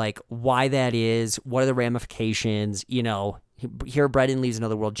as, like, why that is, what are the ramifications. Here Brennan leaves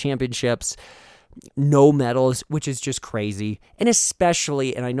another World Championships, no medals, which is just crazy. And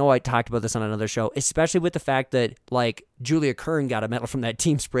especially, and I know I talked about this on another show, especially with the fact that, like, Julia Kern got a medal from that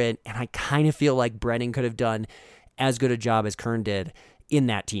team sprint, and I kind of feel like Brennan could have done as good a job as Kern did in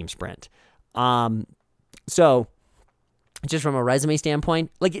that team sprint. So just from a resume standpoint,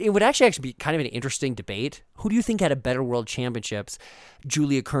 like, it would actually be kind of an interesting debate. Who do you think had a better World Championships,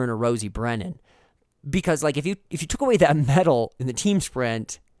 Julia Kern or Rosie Brennan? Because, like, if you took away that medal in the team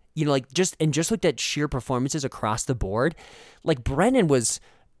sprint, just looked at sheer performances across the board, like, Brennan was,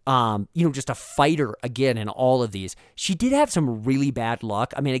 just a fighter again in all of these. She did have some really bad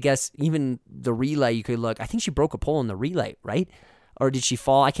luck. I mean, I guess even the relay, you could look, I think she broke a pole in the relay, right? Or did she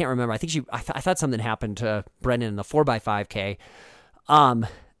fall? I can't remember. I think I thought something happened to Brennan in the 4x5K.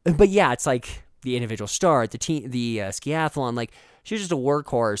 But yeah, it's like the individual start, the skiathlon, like, she's just a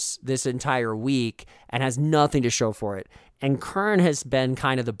workhorse this entire week and has nothing to show for it. And Kern has been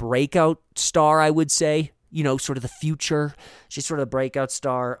kind of the breakout star, I would say, sort of the future. She's sort of the breakout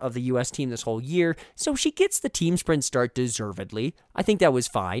star of the U.S. team this whole year. So she gets the team sprint start deservedly. I think that was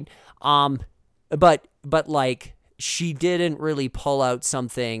fine. But like, she didn't really pull out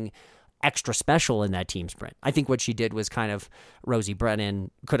something extra special in that team sprint. I think what she did was kind of, Rosie Brennan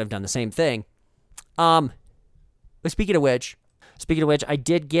could have done the same thing. But speaking of which, I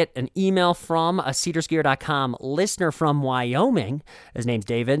did get an email from a SederSkier.com listener from Wyoming. His name's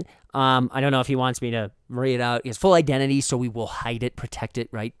David. I don't know if he wants me to read it out. His full identity, so we will hide it, protect it,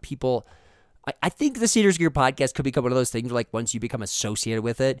 right? People, I think the SederSkier podcast could become one of those things where, like, once you become associated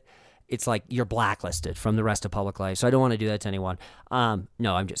with it, it's like you're blacklisted from the rest of public life. So I don't want to do that to anyone.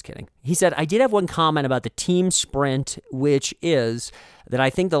 No, I'm just kidding. He said, I did have one comment about the team sprint, which is that I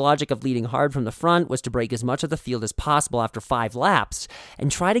think the logic of leading hard from the front was to break as much of the field as possible after 5 laps and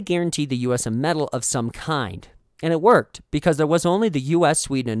try to guarantee the U.S. a medal of some kind. And it worked, because there was only the U.S.,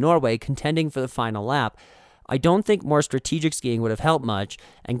 Sweden, and Norway contending for the final lap. I don't think more strategic skiing would have helped much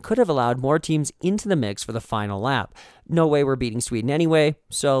and could have allowed more teams into the mix for the final lap. No way we're beating Sweden anyway,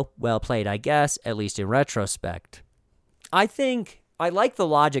 so well played, I guess, at least in retrospect. I think I like the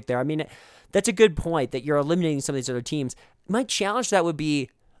logic there. I mean, that's a good point that you're eliminating some of these other teams. My challenge to that would be,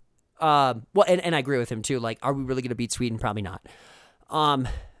 and I agree with him too, like, are we really going to beat Sweden? Probably not.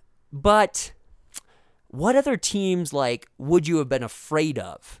 But what other teams, like, would you have been afraid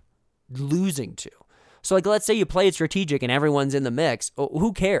of losing to? So, like, let's say you play it strategic and everyone's in the mix.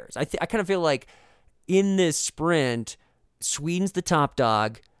 Who cares? I kind of feel like in this sprint, Sweden's the top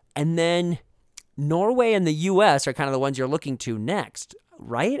dog, and then Norway and the U.S. are kind of the ones you're looking to next,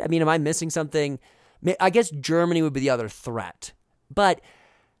 right? I mean, am I missing something? I guess Germany would be the other threat. But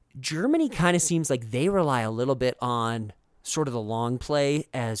Germany kind of seems like they rely a little bit on sort of the long play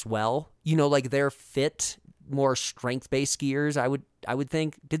as well. Like, they're fit, more strength-based skiers, I would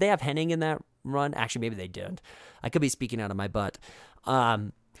think. Did they have Henning in that run? Actually, maybe they didn't. I could be speaking out of my butt.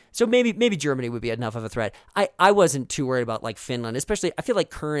 So maybe Germany would be enough of a threat. I wasn't too worried about, like, Finland, especially I feel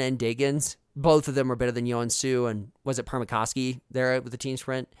like Kern and Diggins, both of them were better than Joensuu, and was it Parmakoski there with the team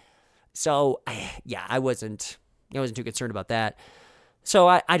sprint? So yeah, I wasn't I wasn't too concerned about that. So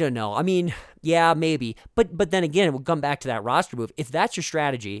I don't know. I mean, yeah, maybe. But then again, it will come back to that roster move. If that's your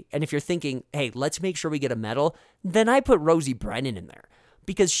strategy, and if you're thinking, hey, let's make sure we get a medal, then I put Rosie Brennan in there.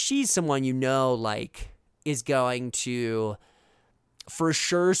 Because she's someone like, is going to for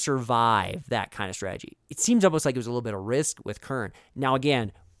sure survive that kind of strategy. It seems almost like it was a little bit of risk with Kern. Now,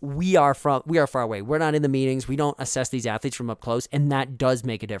 again, we are far away. We're not in the meetings. We don't assess these athletes from up close, and that does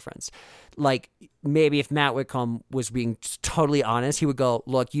make a difference. Like, maybe if Matt Whitcomb was being totally honest, he would go,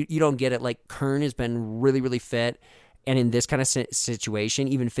 look, you don't get it. Like, Kern has been really, really fit, and in this kind of situation,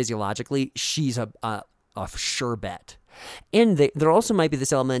 even physiologically, she's a sure bet. And there also might be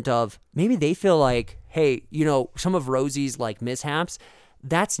this element of maybe they feel like, hey, some of Rosie's like mishaps,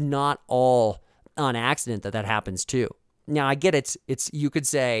 that's not all on accident that happens too. Now, I get it's you could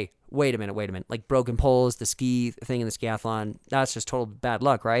say, wait a minute, like broken poles, the ski thing in the skiathlon, that's just total bad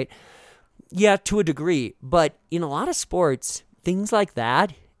luck, right? Yeah, to a degree, but in a lot of sports, things like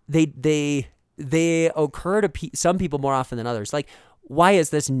that, they occur to some people more often than others. Like, why has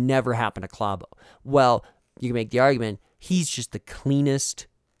this never happened to Klabo? Well, you can make the argument, he's just the cleanest,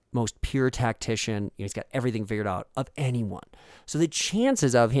 most pure tactician. He's got everything figured out of anyone. So the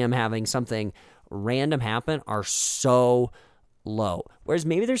chances of him having something random happen are so low. Whereas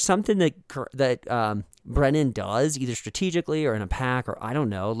maybe there's something that Brennan does, either strategically or in a pack, or I don't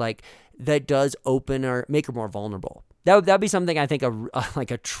know, like that does open or make her more vulnerable. That'd be something I think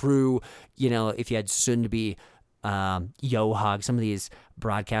like a true, if you had soon to be Yohag, some of these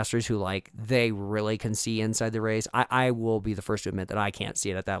broadcasters who they really can see inside the race. I will be the first to admit that I can't see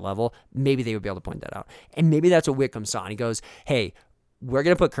it at that level. Maybe they would be able to point that out. And maybe that's what Whitcomb saw. And he goes, hey, we're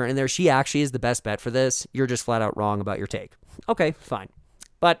going to put Kern in there. She actually is the best bet for this. You're just flat out wrong about your take. Okay, fine.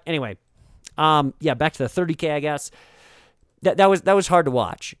 But anyway, back to the 30K, I guess. That was hard to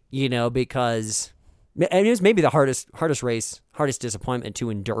watch, because it was maybe the hardest race, hardest disappointment to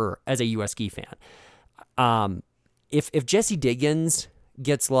endure as a US ski fan. If Jessie Diggins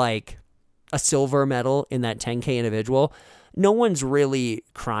gets like a silver medal in that 10K individual, no one's really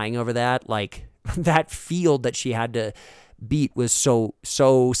crying over that. Like, that field that she had to beat was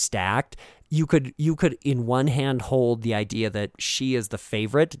so stacked. You could in one hand hold the idea that she is the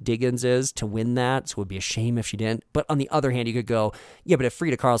favorite, Diggins is, to win that, so it would be a shame if she didn't. But on the other hand, you could go, yeah, but if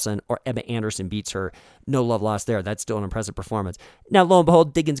Frida Karlsson or Emma Anderson beats her, no love lost there. That's still an impressive performance. Now, lo and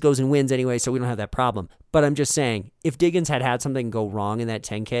behold, Diggins goes and wins anyway, so we don't have that problem. But I'm just saying, if Diggins had something go wrong in that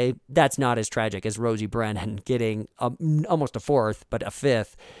 10K, that's not as tragic as Rosie Brennan getting almost a fourth, but a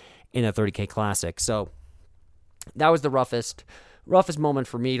fifth in a 30K Classic. So that was the roughest moment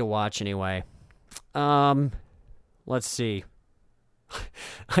for me to watch anyway. Let's see.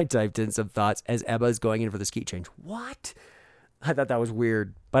 I typed in some thoughts as Emma's going in for the ski change. What? I thought that was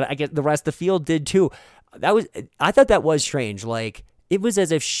weird, but I guess the rest of the field did too. I thought that was strange. Like, it was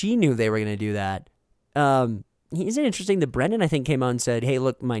as if she knew they were going to do that. Isn't it interesting that Brendan, I think, came out and said, hey,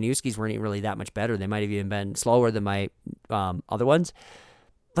 look, my new skis weren't really that much better. They might have even been slower than my other ones.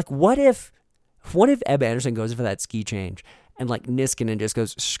 Like, what if Emma Anderson goes in for that ski change and like Niskanen just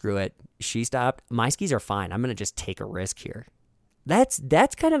goes, screw it, she stopped, my skis are fine, I'm going to just take a risk here. That's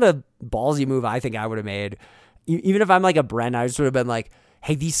kind of a ballsy move I think I would have made. Even if I'm like a Bren, I just would have been like,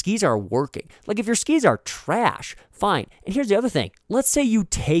 hey, these skis are working. Like, if your skis are trash, fine. And here's the other thing. Let's say you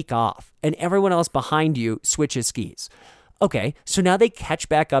take off and everyone else behind you switches skis. Okay, so now they catch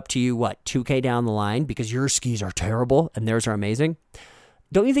back up to you, 2K down the line because your skis are terrible and theirs are amazing?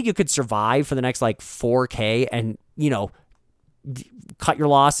 Don't you think you could survive for the next 4K and, cut your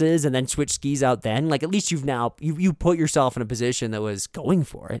losses and then switch skis out then? Like, at least you put yourself in a position that was going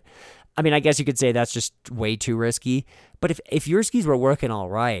for it. I mean, I guess you could say that's just way too risky. But if your skis were working all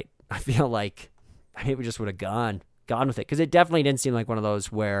right, I feel like I maybe just would have gone with it, because it definitely didn't seem like one of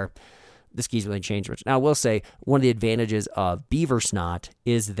those where the skis really changed much. Now, I will say one of the advantages of beaver snot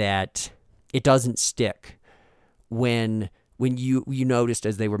is that it doesn't stick. When you noticed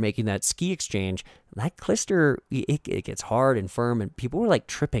as they were making that ski exchange, that clister, it gets hard and firm, and people were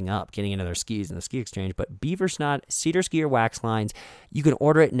tripping up getting into their skis in the ski exchange. But beaver snot, SederSkier wax lines, you can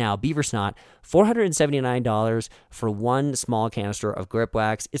order it now. Beaver snot, $479 for one small canister of grip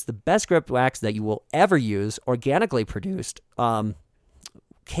wax. It's the best grip wax that you will ever use, organically produced,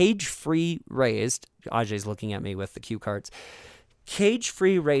 cage-free raised. Ajay's looking at me with the cue cards.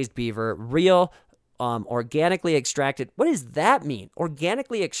 Cage-free raised beaver, real, organically extracted. What does that mean?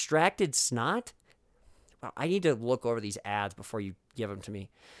 Organically extracted snot? I need to look over these ads before you give them to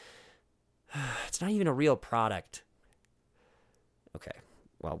me. It's not even a real product. Okay,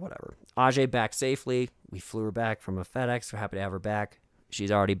 well, whatever. Ajay back safely. We flew her back from a FedEx. We're happy to have her back.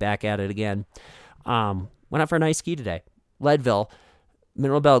 She's already back at it again. Went out for a nice ski today. Leadville,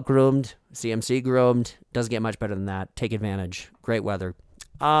 Mineral Belt groomed, CMC groomed. Doesn't get much better than that. Take advantage. Great weather.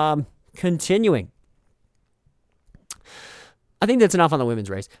 Continuing. I think that's enough on the women's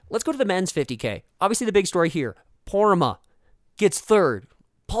race. Let's go to the men's 50K. Obviously, the big story here. Porma gets third.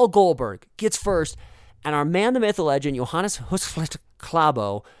 Paul Goldberg gets first. And our man, the myth, the legend, Johannes Husflet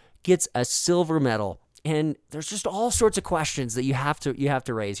Klabo, gets a silver medal. And there's just all sorts of questions that you have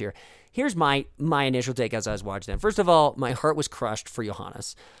to raise here. Here's my initial take as I was watching them. First of all, my heart was crushed for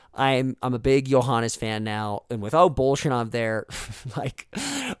Johannes. I'm a big Johannes fan now, and without Bolshinov there, like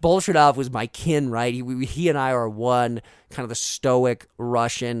Bolshinov was my kin, right? He and I are one, kind of the stoic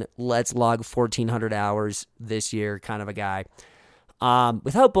Russian, let's log 1,400 hours this year kind of a guy.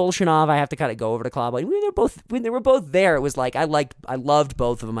 Without Bolshinov, I have to kind of go over to Klabo. When they were both there, it was like I loved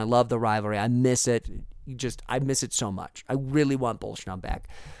both of them. I love the rivalry. I miss it. I miss it so much. I really want Bolshinov back.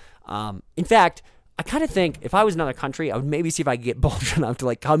 In fact, I kind of think if I was another country, I would maybe see if I could get Bolshinov to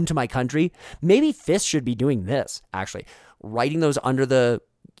like come to my country. Maybe FIS should be doing this, actually. Writing those under the,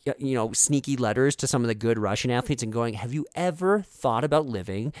 sneaky letters to some of the good Russian athletes and going, have you ever thought about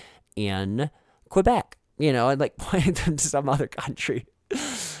living in Quebec? And like pointing them to some other country.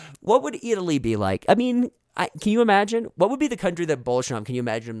 What would Italy be like? I mean, can you imagine? What would be the country that Bolshinov, can you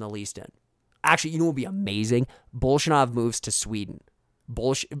imagine him the least in? Actually, what would be amazing? Bolshinov moves to Sweden.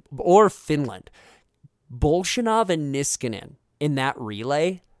 Or Finland. Bolshinov and Niskanen in that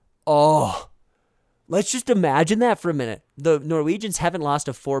relay. Oh, let's just imagine that for a minute. The Norwegians haven't lost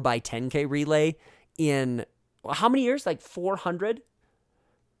a 4x10K relay in how many years? Like 400?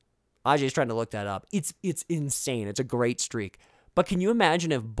 I was just trying to look that up. It's insane. It's a great streak. But can you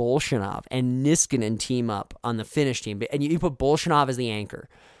imagine if Bolshinov and Niskanen team up on the Finnish team, and you put Bolshinov as the anchor?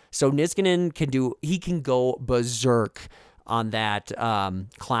 So Niskanen can go berserk on that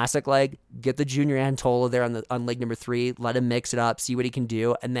classic leg, get the junior Antola there on leg number 3, let him mix it up, see what he can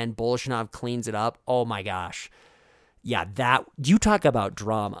do, and then Bolshinov cleans it up. Oh my gosh. Yeah, you talk about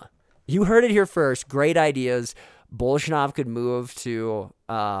drama. You heard it here first. Great ideas. Bolshinov could move to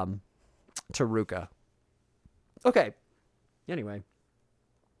Ruka. Okay. Anyway.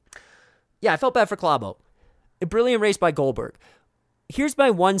 Yeah, I felt bad for Klabo. A brilliant race by Goldberg. Here's my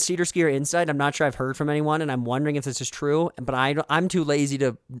one SederSkier insight. I'm not sure I've heard from anyone, and I'm wondering if this is true, but I'm too lazy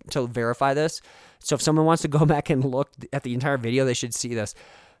to verify this. So if someone wants to go back and look at the entire video, they should see this.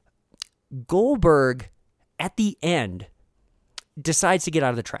 Goldberg, at the end, decides to get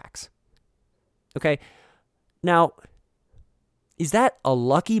out of the tracks. Okay? Now, is that a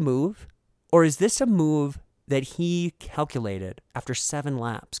lucky move, or is this a move that he calculated after 7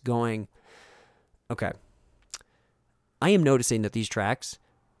 laps going, okay, I am noticing that these tracks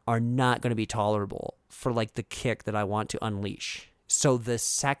are not going to be tolerable for like the kick that I want to unleash. So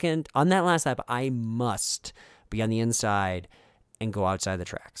on that last lap, I must be on the inside and go outside the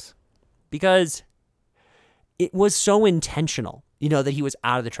tracks because it was so intentional, that he was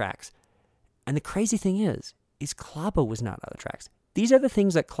out of the tracks. And the crazy thing is Klabo was not out of the tracks. These are the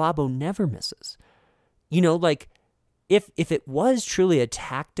things that Klabo never misses. Like if it was truly a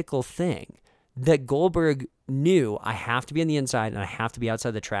tactical thing that Goldberg knew I have to be on the inside and I have to be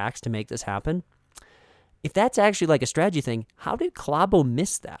outside the tracks to make this happen. If that's actually like a strategy thing, how did Klabo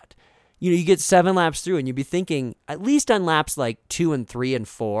miss that? You get 7 laps through and you'd be thinking, at least on laps like 2 and 3 and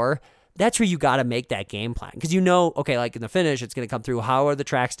 4, that's where you got to make that game plan. Because okay, like in the finish, it's going to come through. How are the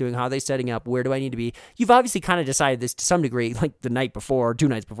tracks doing? How are they setting up? Where do I need to be? You've obviously kind of decided this to some degree, like the night before, 2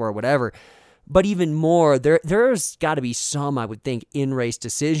 nights before, or whatever. But even more, there's got to be some, I would think, in-race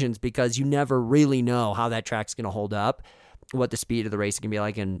decisions because you never really know how that track's going to hold up, what the speed of the race is going to be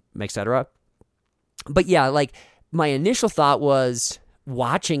like, and et cetera. But yeah, like my initial thought was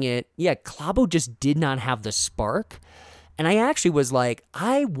watching it, Klabo just did not have the spark. And I actually was like,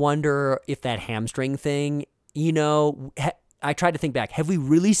 I wonder if that hamstring thing, I tried to think back. Have we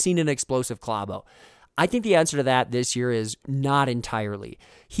really seen an explosive Klabo? I think the answer to that this year is not entirely.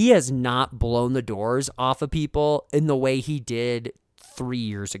 He has not blown the doors off of people in the way he did 3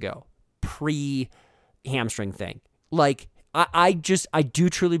 years ago, pre-hamstring thing. Like, I do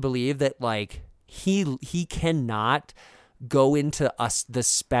truly believe that, like, he cannot go into the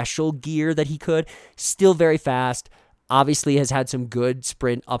special gear that he could. Still very fast. Obviously has had some good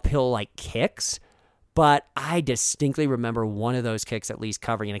sprint uphill, like, kicks. But I distinctly remember one of those kicks at least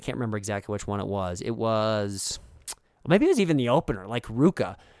covering, and I can't remember exactly which one it was. Maybe it was even the opener, like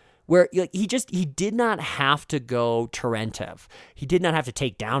Ruka, where he did not have to go Tarentev. He did not have to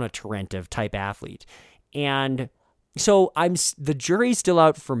take down a Tarentev type athlete. And So the jury's still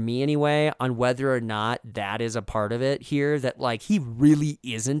out for me anyway on whether or not that is a part of it here, that like he really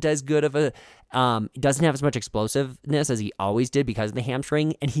isn't as good of a doesn't have as much explosiveness as he always did because of the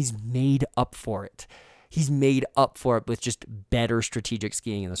hamstring, and he's made up for it. He's made up for it with just better strategic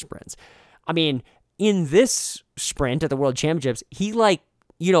skiing in the sprints. I mean, in this sprint at the World Championships, he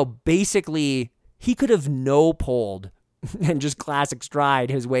basically he could have no-poled and just classic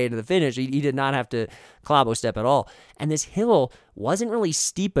stride his way into the finish. He did not have to Klabo step at all. And this hill wasn't really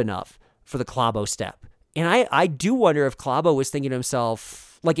steep enough for the Klabo step. And I do wonder if Klabo was thinking to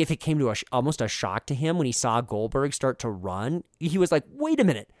himself, like if it came to almost a shock to him when he saw Goldberg start to run, he was like, wait a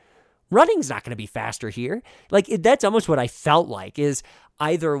minute, running's not going to be faster here. Like that's almost what I felt like is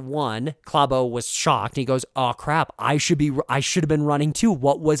either one, Klabo was shocked and he goes, oh crap, I should have been running too.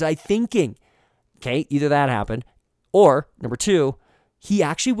 What was I thinking? Okay, either that happened. Or, number two, he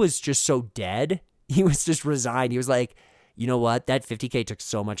actually was just so dead. He was just resigned. He was like, you know what? That 50K took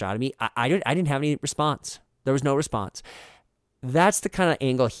so much out of me. I didn't have any response. There was no response. That's the kind of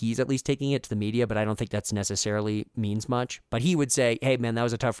angle he's at least taking it to the media, but I don't think that's necessarily means much. But he would say, hey, man, that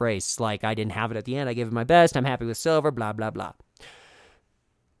was a tough race. Like, I didn't have it at the end. I gave it my best. I'm happy with silver, blah, blah, blah.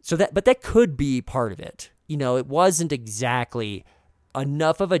 But that could be part of it. It wasn't exactly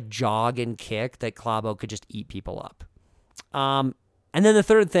enough of a jog and kick that Klabo could just eat people up. And then the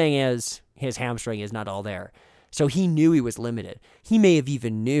third thing is his hamstring is not all there. So he knew he was limited. He may have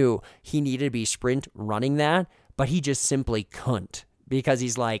even knew he needed to be sprint running that, but he just simply couldn't because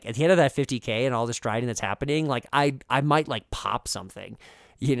he's like, at the end of that 50K and all the striding that's happening, like I might like pop something,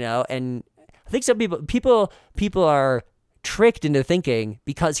 and I think some people are tricked into thinking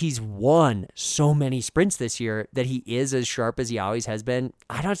because he's won so many sprints this year that he is as sharp as he always has been.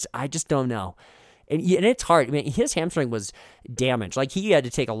 I just don't know. And it's hard. I mean, his hamstring was damaged. Like he had to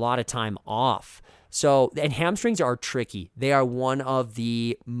take a lot of time off. So, and hamstrings are tricky. They are one of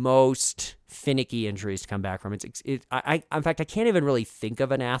the most finicky injuries to come back from. In fact, I can't even really think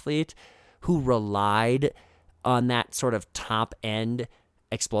of an athlete who relied on that sort of top end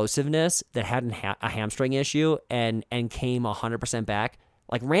explosiveness that had a hamstring issue and came 100% back.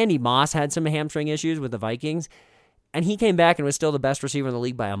 Like Randy Moss had some hamstring issues with the Vikings, and he came back and was still the best receiver in the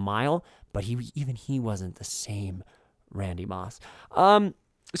league by a mile, but he wasn't the same Randy Moss.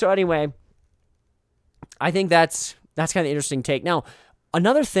 So anyway, I think that's kind of an interesting take. Now,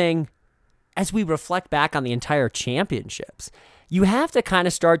 another thing, as we reflect back on the entire championships, you have to kind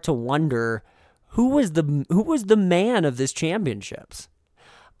of start to wonder who was the man of this championships.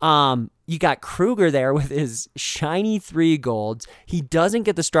 You got Kruger there with his shiny 3 golds. He doesn't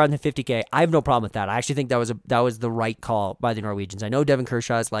get the start in the 50K. I have no problem with that. I actually think that was the right call by the Norwegians. I know Devin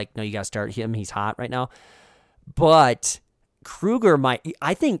Kershaw is like, no, you got to start him. He's hot right now. But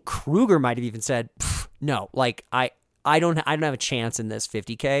I think Kruger might have even said, no, like I don't have a chance in this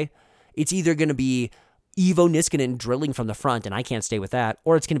 50K. It's either going to be Ivo Niskanen drilling from the front, and I can't stay with that,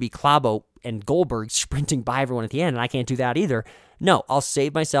 or it's going to be Klabo and Goldberg sprinting by everyone at the end, and I can't do that either. No, I'll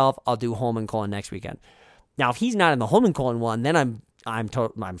save myself. I'll do Holmenkollen next weekend. Now, if he's not in the Holmenkollen one, then I'm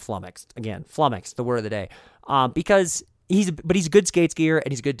flummoxed. Again, flummoxed, the word of the day. Because he's a good skate skier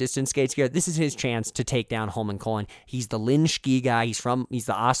and he's a good distance skate skier. This is his chance to take down Holmenkollen. He's the Lynn ski guy. He's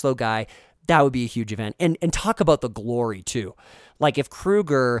the Oslo guy. That would be a huge event. And talk about the glory too. Like if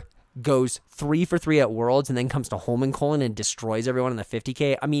Kruger goes 3 for 3 at Worlds and then comes to Holmenkollen and destroys everyone in the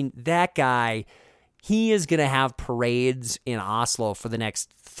 50K. I mean, that guy, he is going to have parades in Oslo for the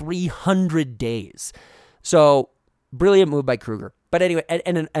next 300 days. So, brilliant move by Kruger. But anyway,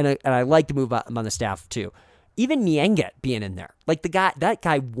 and I like to move on the staff too. Even Nyenget being in there. Like that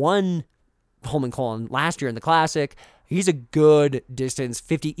guy won Holmenkollen last year in the Classic. He's a good distance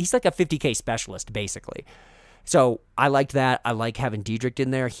 50. He's like a 50K specialist, basically. So I liked that. I like having Diedrich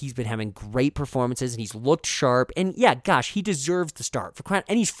in there. He's been having great performances, and he's looked sharp. And yeah, gosh, he deserves the start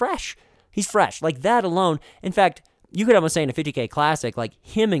and he's fresh. He's fresh. Like that alone. In fact, you could almost say in a 50K Classic, like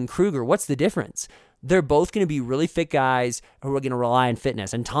him and Kruger, what's the difference? They're both going to be really fit guys who are going to rely on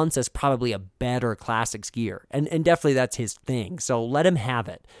fitness. And Tonsa's probably a better Classic skier. And definitely that's his thing. So let him have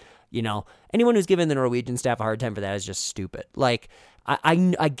it. Anyone who's given the Norwegian staff a hard time for that is just stupid. Like,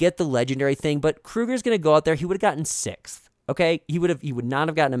 I get the legendary thing, but Kruger's going to go out there. He would have gotten 6th. Okay, he would not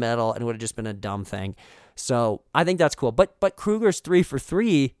have gotten a medal, and it would have just been a dumb thing. So I think that's cool. But Kruger's 3 for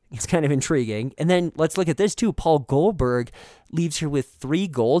 3 is kind of intriguing. And then let's look at this too. Paul Goldberg leaves here with 3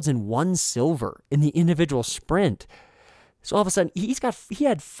 golds and 1 silver in the individual sprint. So all of a sudden he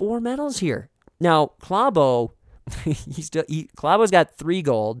had 4 medals here. Now Klabo, Klabo's got 3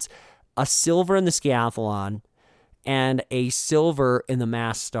 golds, a silver in the skiathlon, and a silver in the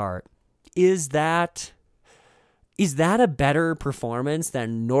mass start. Is that is that a better performance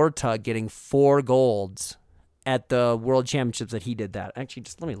than Northug getting 4 golds at the World Championships that he did that? Actually,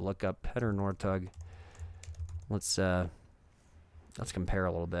 just let me look up Petter Northug. Let's compare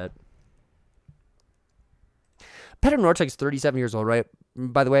a little bit. Petter Northug's 37 years old, right?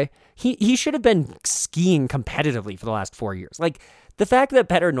 By the way, he should have been skiing competitively for the last 4 years. Like, the fact that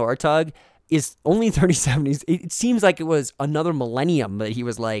Petter Northug is only 37, it seems like it was another millennium that he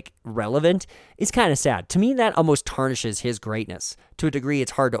was, like, relevant. It's kind of sad. To me, that almost tarnishes his greatness. To a degree,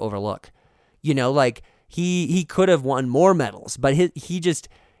 it's hard to overlook. You know, like, he could have won more medals, but he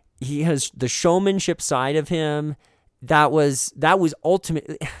has the showmanship side of him. That was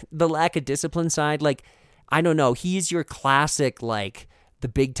ultimately the lack of discipline side. Like, I don't know. He's your classic, like, the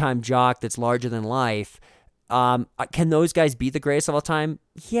big time jock that's larger than life. Can those guys beat the greatest of all time?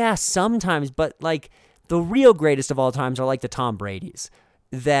 Yeah, sometimes. But, like, the real greatest of all times are like the Tom Bradys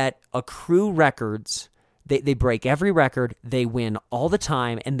that accrue records. They break every record. They win all the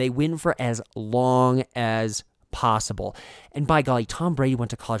time, and they win for as long as possible. And by golly, Tom Brady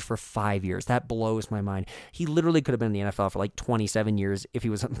went to college for 5 years. That blows my mind. He literally could have been in the NFL for like 27 years if he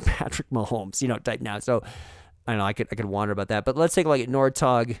was Patrick Mahomes, type now. So I don't know, I could wonder about that. But let's take a look at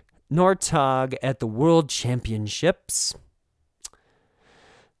Northug. Northug at the World Championships.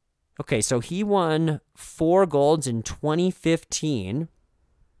 Okay, so he won 4 golds in 2015.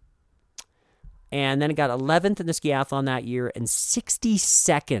 And then it got 11th in the skiathlon that year and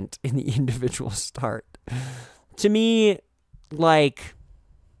 62nd in the individual start. To me, like,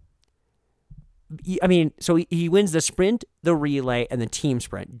 I mean, so he wins the sprint, the relay, and the team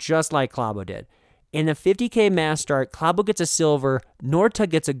sprint, just like Klæbo did. In the 50K mass start, Klæbo gets a silver, Northug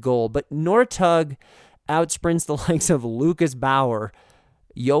gets a gold, but Northug outsprints the likes of Lucas Bauer,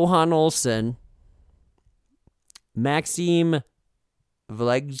 Johan Olsen, Maxim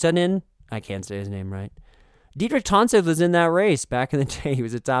Vlegzanin, I can't say his name right. Dietrich Tonsev was in that race back in the day. He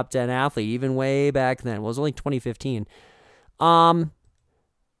was a top 10 athlete, even way back then. Well, it was only 2015.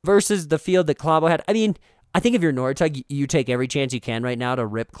 Versus the field that Klæbo had. I mean, I think if you're Northug, you take every chance you can right now to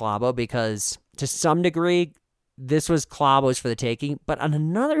rip Klæbo because to some degree, this was Klæbo's for the taking. But on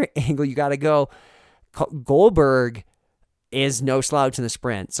another angle, you got to go, Goldberg is no slouch in the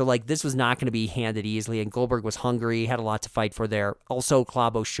sprint. So, like, this was not going to be handed easily, and Goldberg was hungry, had a lot to fight for there. Also,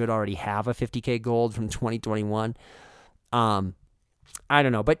 Klæbo should already have a 50K gold from 2021. I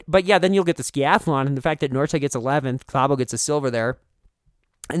don't know. But yeah, then you'll get the skiathlon, and the fact that Northug gets 11th, Klæbo gets a silver there,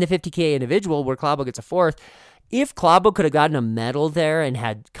 and the 50K individual where Klæbo gets a 4th. If Klæbo could have gotten a medal there and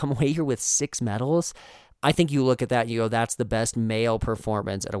had come away here with 6 medals, I think you look at that and you go, that's the best male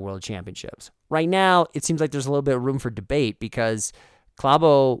performance at a World Championships. Right now, it seems like there's a little bit of room for debate because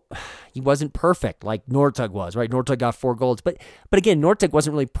Klæbo, he wasn't perfect like Northug was, right? Northug got 4 golds. But again, Northug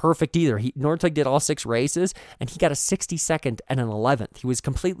wasn't really perfect either. Northug did all 6 races, and he got a 62nd and an 11th. He was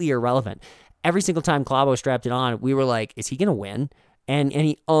completely irrelevant. Every single time Klæbo strapped it on, we were like, is he going to win? And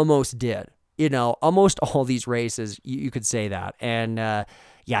he almost did. Almost all these races, you could say that. And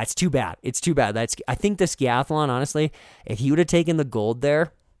yeah, it's too bad. It's too bad. I think the skiathlon, honestly, if he would have taken the gold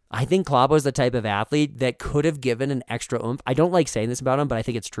there, I think Klæbo is the type of athlete that could have given an extra oomph. I don't like saying this about him, but I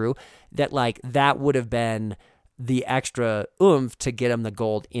think it's true that that would have been the extra oomph to get him the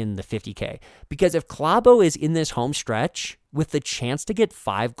gold in the 50K. Because if Klæbo is in this home stretch with the chance to get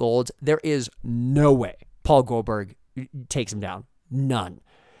 5 golds, there is no way Paul Goldberg takes him down. None.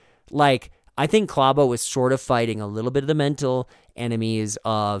 I think Klæbo was sort of fighting a little bit of the mental enemies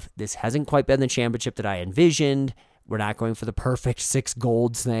of this hasn't quite been the championship that I envisioned. We're not going for the perfect 6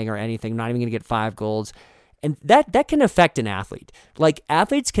 golds thing or anything. I'm not even going to get 5 golds. And that can affect an athlete.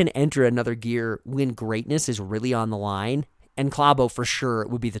 Athletes can enter another gear when greatness is really on the line. And Klæbo for sure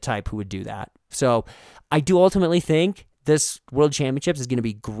would be the type who would do that. So I do ultimately think this World Championships is going to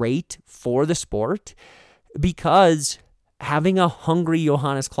be great for the sport because having a hungry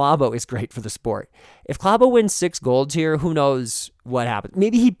Johannes Klæbo is great for the sport. If Klæbo wins 6 golds here, who knows what happens?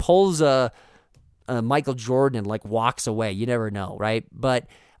 Maybe he pulls a Michael Jordan and walks away. You never know, right? But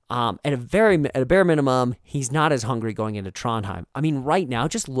at a bare minimum, he's not as hungry going into Trondheim. I mean, right now,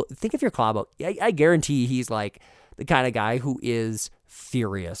 just think of your Klæbo. I guarantee he's the kind of guy who is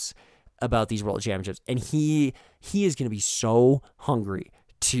furious about these World Championships, and he is going to be so hungry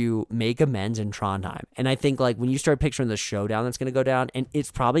to make amends in Trondheim. And I think when you start picturing the showdown that's going to go down, and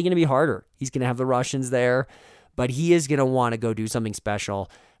it's probably going to be harder. He's going to have the Russians there, but he is going to want to go do something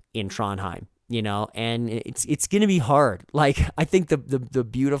special in Trondheim, and it's going to be hard. I think the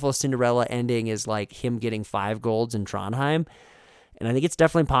beautiful Cinderella ending is him getting 5 golds in Trondheim. And I think it's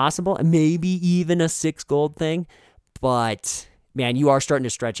definitely possible, and maybe even a 6 gold thing, but man, you are starting to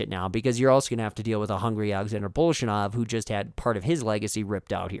stretch it now because you're also going to have to deal with a hungry Alexander Bolshinov who just had part of his legacy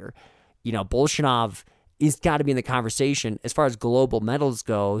ripped out here. Bolshinov is got to be in the conversation as far as global medals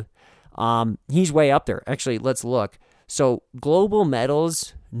go. He's way up there. Actually, let's look. So global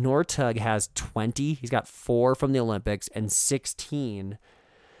medals, Nortug has 20. He's got 4 from the Olympics and 16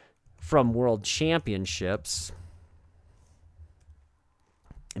 from World Championships.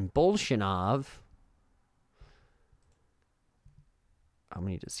 And Bolshinov, how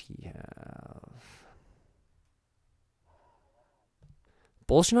many does he have?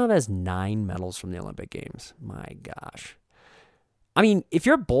 Bolshinov has 9 medals from the Olympic Games. My gosh. I mean, if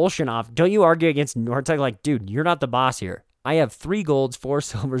you're Bolshinov, don't you argue against Nortug? Like, dude, you're not the boss here. I have 3 golds, 4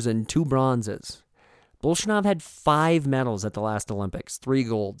 silvers, and 2 bronzes. Bolshinov had 5 medals at the last Olympics, 3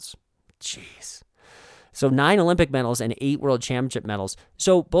 golds. Jeez. So 9 Olympic medals and 8 World Championship medals.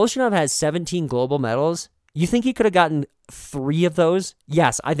 So Bolshinov has 17 global medals. You think he could have gotten 3 of those?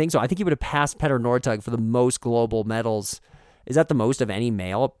 Yes, I think so. I think he would have passed Petr Nortug for the most global medals. Is that the most of any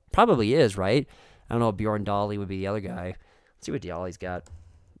male? Probably is, right? I don't know. Bjorn Dali would be the other guy. Let's see what Dialli's got.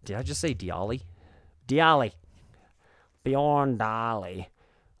 Did I just say Dialli? Dialli. Bjorn Dali.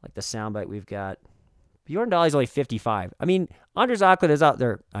 Like the soundbite we've got. Bjorn Dali's only 55. I mean, Anders Åkland is out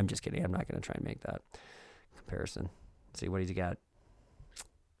there. I'm just kidding. I'm not going to try and make that comparison. Let's see what he's got.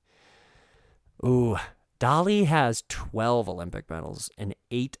 Ooh, Dali has 12 Olympic medals, and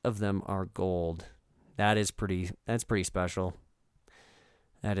 8 of them are gold. That's pretty special.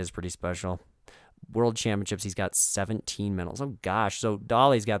 That is pretty special. World Championships, he's got 17 medals. Oh, gosh. So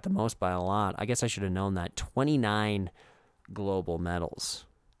Dali's got the most by a lot. I guess I should have known that. 29 global medals.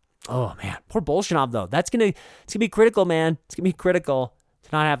 Oh, man. Poor Bolshinov, though. It's gonna be critical, man. It's going to be critical to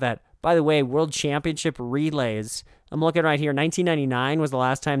not have that. By the way, World Championship relays. I'm looking right here. 1999 was the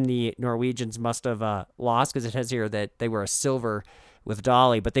last time the Norwegians must have lost, because it says here that they were a silver with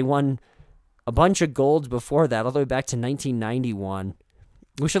Dali, but they won a bunch of golds before that, all the way back to 1991.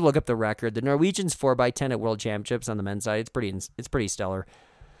 We should look up the record. The Norwegians 4x10 at World Championships on the men's side. It's pretty stellar.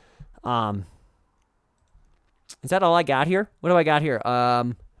 Is that all I got here? What do I got here?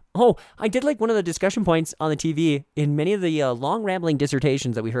 I did like one of the discussion points on the TV in many of the long rambling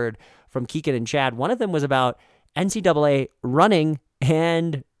dissertations that we heard from Keegan and Chad. One of them was about NCAA running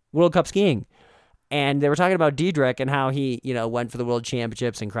and World Cup skiing. And they were talking about Diedrich and how he, went for the World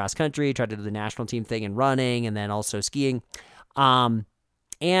Championships in cross country, tried to do the national team thing in running, and then also skiing.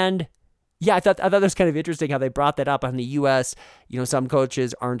 And yeah, I thought that was kind of interesting how they brought that up on the U.S. Some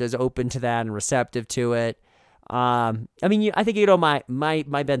coaches aren't as open to that and receptive to it. I think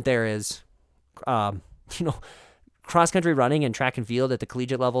my bent there is, cross country running and track and field at the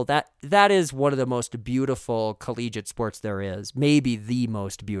collegiate level. That is one of the most beautiful collegiate sports there is, maybe the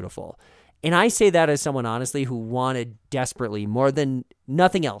most beautiful. And I say that as someone, honestly, who wanted desperately, more than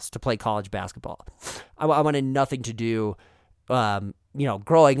nothing else, to play college basketball. I wanted nothing to do,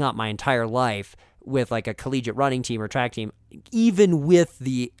 growing up my entire life with like a collegiate running team or track team, even with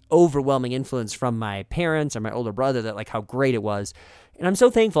the overwhelming influence from my parents or my older brother, that like how great it was. And I'm so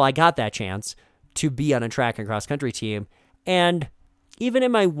thankful I got that chance to be on a track and cross country team. And even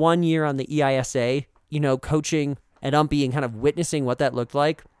in my 1 year on the EISA, coaching at UMPI and kind of witnessing what that looked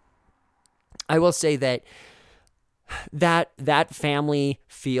like, I will say that family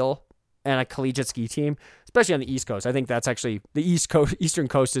feel and a collegiate ski team, especially on the East Coast. I think that's actually the Eastern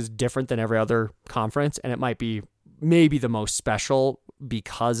Coast is different than every other conference, and it might be maybe the most special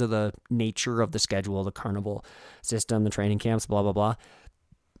because of the nature of the schedule, the carnival system, the training camps, blah, blah, blah.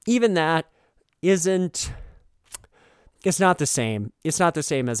 Even that it's not the same. It's not the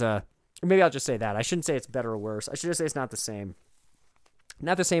same as maybe I'll just say that. I shouldn't say it's better or worse. I should just say it's not the same.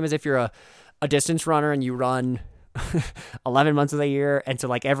 Not the same as if you're a distance runner and you run 11 months of the year, and so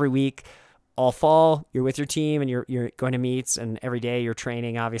like every week, all fall, you're with your team and you're going to meets, and every day you're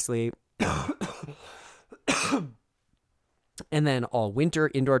training, obviously. And then all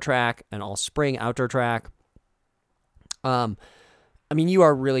winter indoor track and all spring outdoor track. You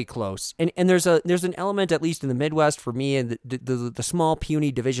are really close. And there's an element, at least in the Midwest for me, and the small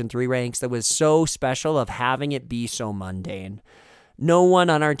puny Division III ranks, that was so special of having it be so mundane. No one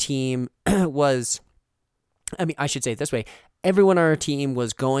on our team was, I should say it this way. Everyone on our team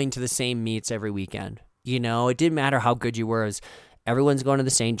was going to the same meets every weekend. It didn't matter how good you were. Everyone's going to the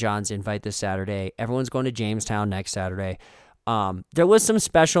St. John's Invite this Saturday. Everyone's going to Jamestown next Saturday. There was some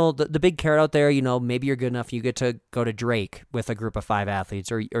special, the big carrot out there, maybe you're good enough, you get to go to Drake with a group of 5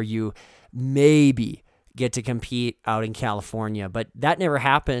 athletes, or you maybe get to compete out in California. But that never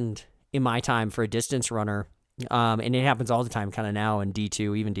happened in my time for a distance runner. And it happens all the time kind of now in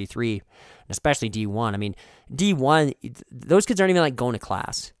D2, even D3, and especially D1. I mean, D1, those kids aren't even like going to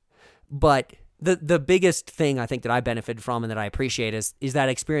class. But the biggest thing I think that I benefited from and that I appreciate is that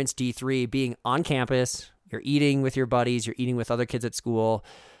experience D3 being on campus. You're eating with your buddies, you're eating with other kids at school,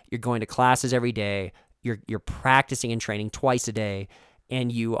 you're going to classes every day, you're practicing and training twice a day,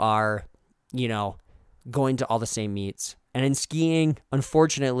 and you are, going to all the same meets. And in skiing,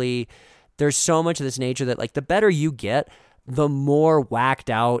 unfortunately, there's so much of this nature that like the better you get, the more whacked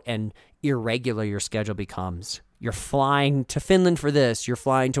out and irregular your schedule becomes. You're flying to Finland for this, you're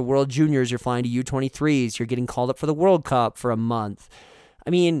flying to World Juniors, you're flying to U23s, you're getting called up for the World Cup for a month. I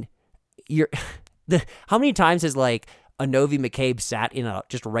mean, how many times has like a Novi McCabe sat in a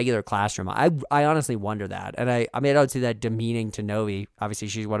just regular classroom? I honestly wonder that. And I mean, I don't say that demeaning to Novi. Obviously,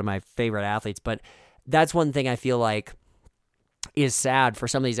 she's one of my favorite athletes, but that's one thing I feel like is sad for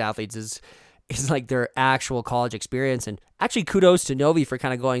some of these athletes is like their actual college experience. And actually kudos to Novi for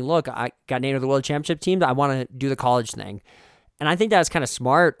kind of going, look, I got named to the World Championship team. I want to do the college thing. And I think that's kind of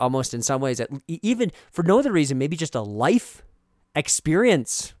smart almost in some ways, that even for no other reason, maybe just a life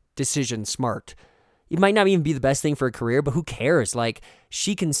experience decision smart. It might not even be the best thing for a career, but who cares? Like,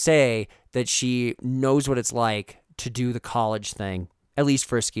 she can say that she knows what it's like to do the college thing, at least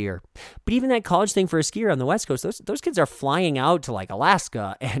for a skier. But even that college thing for a skier on the West Coast, those kids are flying out to like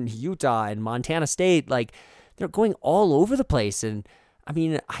Alaska and Utah and Montana State. Like, they're going all over the place. And I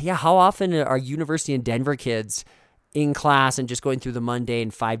mean, yeah, how often are University in Denver kids in class and just going through the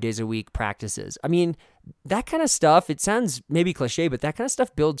mundane 5 days a week practices? I mean, that kind of stuff, it sounds maybe cliche, but that kind of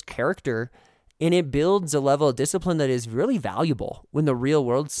stuff builds character. And it builds a level of discipline that is really valuable when the real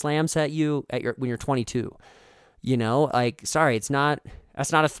world slams at you when you're 22. Like, sorry, that's not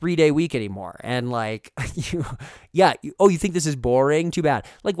a 3-day week anymore. And like, you think this is boring? Too bad.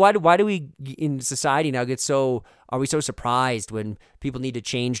 Like, why do we in society now are we so surprised when people need to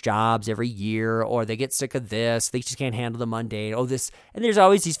change jobs every year, or they get sick of this, they just can't handle the mundane, and there's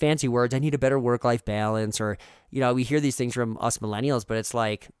always these fancy words, I need a better work-life balance, or, we hear these things from us millennials, but it's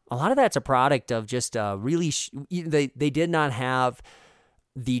like, a lot of that's a product of just really, they did not have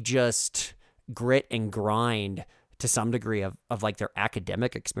the just grit and grind to some degree of like their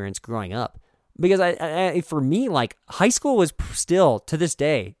academic experience growing up. Because I for me, like, high school was still, to this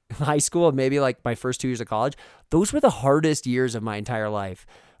day, high school, maybe like my first 2 years of college, those were the hardest years of my entire life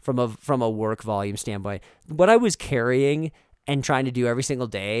from a work volume standpoint. What I was carrying and trying to do every single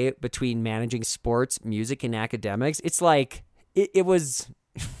day between managing sports, music, and academics, it's like, it was,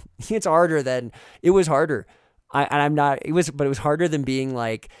 it's harder than, it was harder. It was harder than being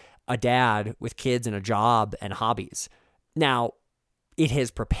like a dad with kids and a job and hobbies. Now, it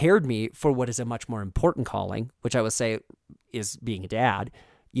has prepared me for what is a much more important calling, which I would say is being a dad.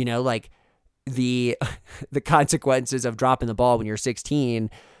 Like the consequences of dropping the ball when you're 16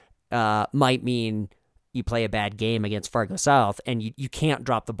 might mean you play a bad game against Fargo South, and you can't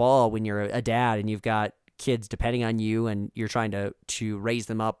drop the ball when you're a dad and you've got kids depending on you and you're trying to raise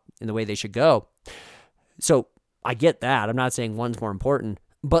them up in the way they should go. So I get that. I'm not saying one's more important.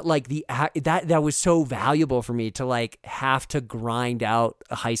 But like that was so valuable for me to like have to grind out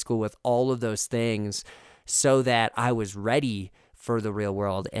high school with all of those things so that I was ready for the real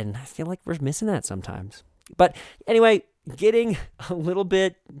world. And I feel like we're missing that sometimes. But anyway, getting a little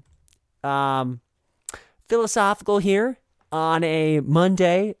bit philosophical here on a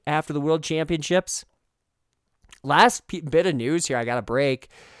Monday after the World Championships. Last bit of news here, I got a break.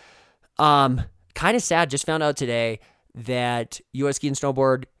 Kind of sad, just found out today that U.S. Ski and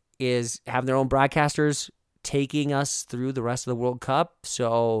Snowboard is having their own broadcasters taking us through the rest of the World Cup.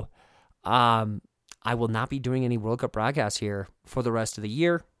 So I will not be doing any World Cup broadcasts here for the rest of the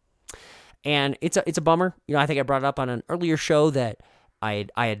year. And it's a bummer. I think I brought it up on an earlier show that I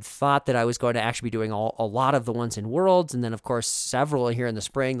had thought that I was going to actually be doing a lot of the ones in Worlds, and then, of course, several here in the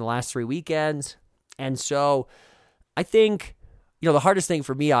spring, the last 3 weekends. And so I think, the hardest thing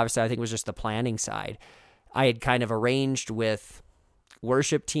for me, obviously, I think was just the planning side. I had kind of arranged with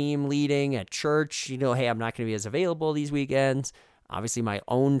worship team leading at church, hey, I'm not going to be as available these weekends. Obviously, my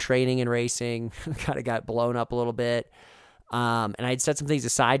own training and racing kind of got blown up a little bit. And I had set some things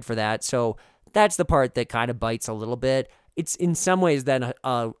aside for that. So that's the part that kind of bites a little bit. It's in some ways then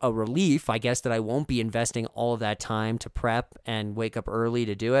a relief, I guess, that I won't be investing all of that time to prep and wake up early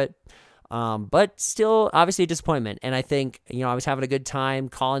to do it. But still, obviously, a disappointment. And I think, I was having a good time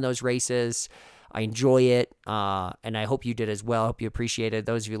calling those races. I enjoy it, and I hope you did as well. I hope you appreciated,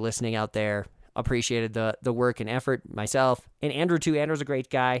 those of you listening out there, appreciated the work and effort, myself, and Andrew too. Andrew's a great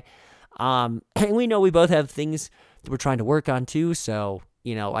guy, and we know we both have things that we're trying to work on too, so,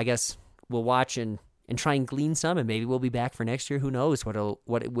 I guess we'll watch and and try and glean some, and maybe we'll be back for next year. Who knows what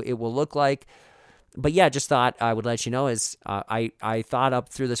it will look like. But yeah, just thought I would let you know as I thought up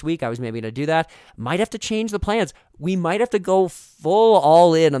through this week I was maybe going to do that. Might have to change the plans. We might have to go full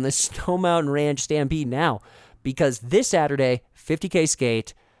all in on the Snow Mountain Ranch Stampede now, because this Saturday, 50K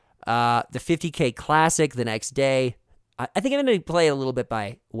skate, the 50K Classic the next day. I think I'm going to play it a little bit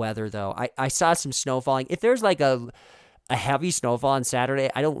by weather, though. I saw some snow falling. If there's like a heavy snowfall on Saturday,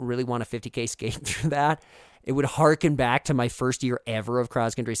 I don't really want a 50K skate through that. It would harken back to my first year ever of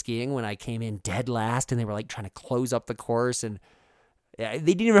cross-country skiing when I came in dead last and they were like trying to close up the course, and they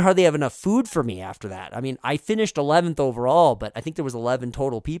didn't even hardly have enough food for me after that. I mean, I finished 11th overall, but I think there was 11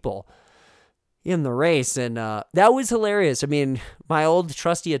 total people in the race, and that was hilarious. I mean, my old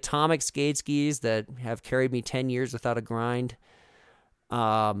trusty Atomic skate skis that have carried me 10 years without a grind,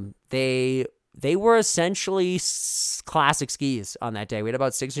 they were essentially classic skis on that day. We had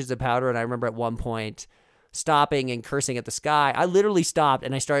about 6 inches of powder, and I remember at one point stopping and cursing at the sky. I literally stopped,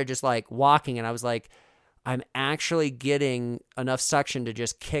 and I started just like walking, and I was like, I'm actually getting enough suction to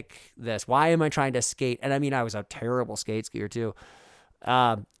just kick this. Why am I trying to skate? And I mean, I was a terrible skate skier too.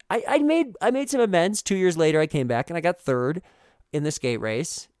 I made some amends. 2 years later, I came back and I got third in the skate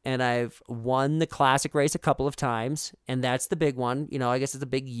race, and I've won the classic race a couple of times, and that's the big one. You know, I guess it's a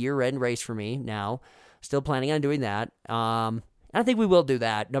big year-end race for me now. Still planning on doing that. I think we will do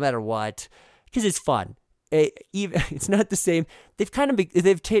that no matter what, because it's fun. It's not the same. They've kind of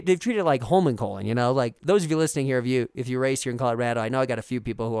they've treated it like Holmenkollen, you know, like those of you listening here, if you race here in Colorado, I know I got a few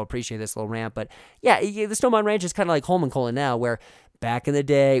people who will appreciate this little rant, but yeah, the Snow Mountain Ranch is kind of like Holmenkollen now, where back in the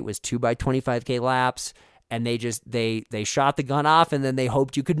day it was 2x25K laps, and they shot the gun off, and then they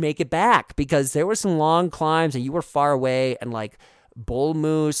hoped you could make it back because there were some long climbs and you were far away, and like bull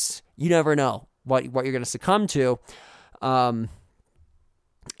moose, you never know what you're going to succumb to, and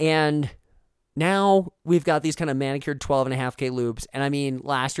now we've got these kind of manicured 12.5K loops. And I mean,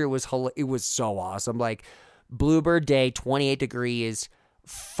 last year it was so awesome. Like Bluebird Day, 28 degrees,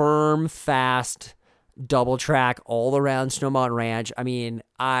 firm, fast, double track all around Snow Mountain Ranch. I mean,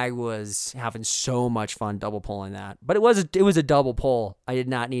 I was having so much fun double pulling that. But it was a double pull. I did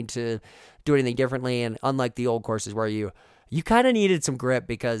not need to do anything differently. And unlike the old courses where you kind of needed some grip,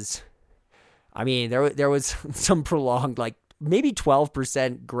 because I mean, there was some prolonged, like, maybe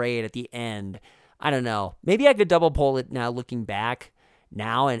 12% grade at the end. I don't know. Maybe I could double pull it now looking back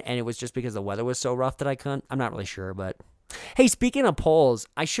now, and it was just because the weather was so rough that I couldn't. I'm not really sure, but hey, speaking of poles,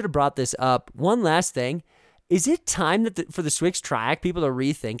 I should have brought this up. One last thing. Is it time for the Swix Triac people to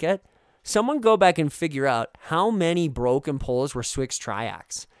rethink it? Someone go back and figure out how many broken poles were Swix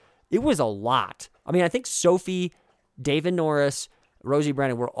Triacs. It was a lot. I mean, I think Sophie, David Norris, Rosie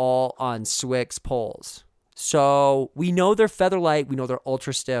Brennan were all on Swix poles. So we know they're featherlight, we know they're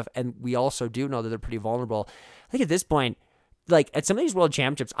ultra stiff, and we also do know that they're pretty vulnerable. I think at this point, like at some of these world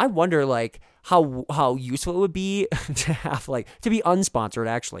championships, I wonder like how useful it would be to have to be unsponsored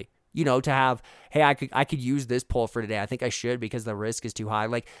actually. You know, to have, hey, I could use this pole for today. I think I should because the risk is too high.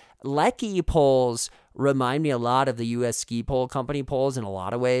 Like Lecky poles remind me a lot of the US Ski Pole Company poles in a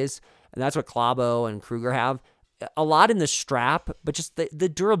lot of ways, and that's what Klabo and Kruger have. A lot in the strap, but just the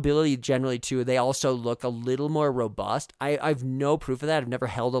durability generally too. They also look a little more robust. I've no proof of that. I've never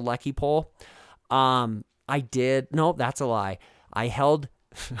held a Lecky pole. I did. No, that's a lie. I held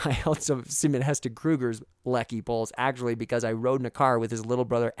some Simon Heston Kruger's Lecky poles actually because I rode in a car with his little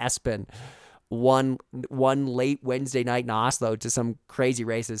brother Espen one late Wednesday night in Oslo to some crazy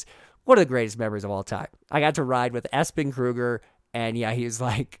races. One of the greatest memories of all time. I got to ride with Espen Kruger, and yeah, he was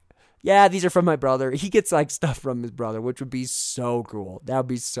like, yeah, these are from my brother. He gets like stuff from his brother, which would be so cool. That would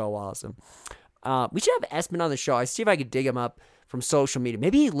be so awesome. We should have Espen on the show. I see if I could dig him up from social media.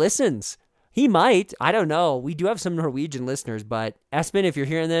 Maybe he listens. He might. I don't know. We do have some Norwegian listeners, but Espen, if you're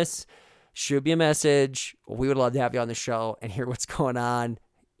hearing this, shoot me a message. We would love to have you on the show and hear what's going on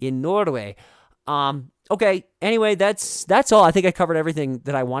in Norway. Okay. Anyway, that's all. I think I covered everything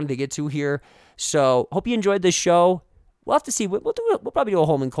that I wanted to get to here. So hope you enjoyed this show. We'll have to see. We'll probably do a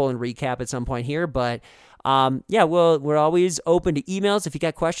Holmenkollen recap at some point here, but yeah, we're always open to emails. If you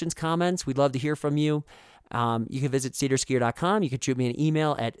got questions, comments, we'd love to hear from you. You can visit SederSkier.com. You can shoot me an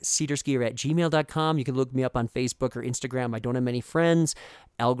email at SederSkier@gmail.com. You can look me up on Facebook or Instagram. I don't have many friends.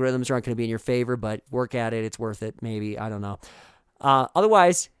 Algorithms aren't going to be in your favor, but work at it. It's worth it. Maybe. I don't know.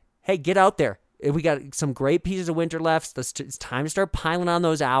 Otherwise, hey, get out there. We got some great pieces of winter left. It's time to start piling on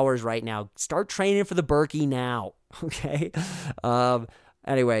those hours right now. Start training for the Berkey now. Okay.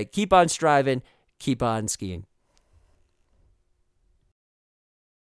 Anyway, keep on striving. Keep on skiing.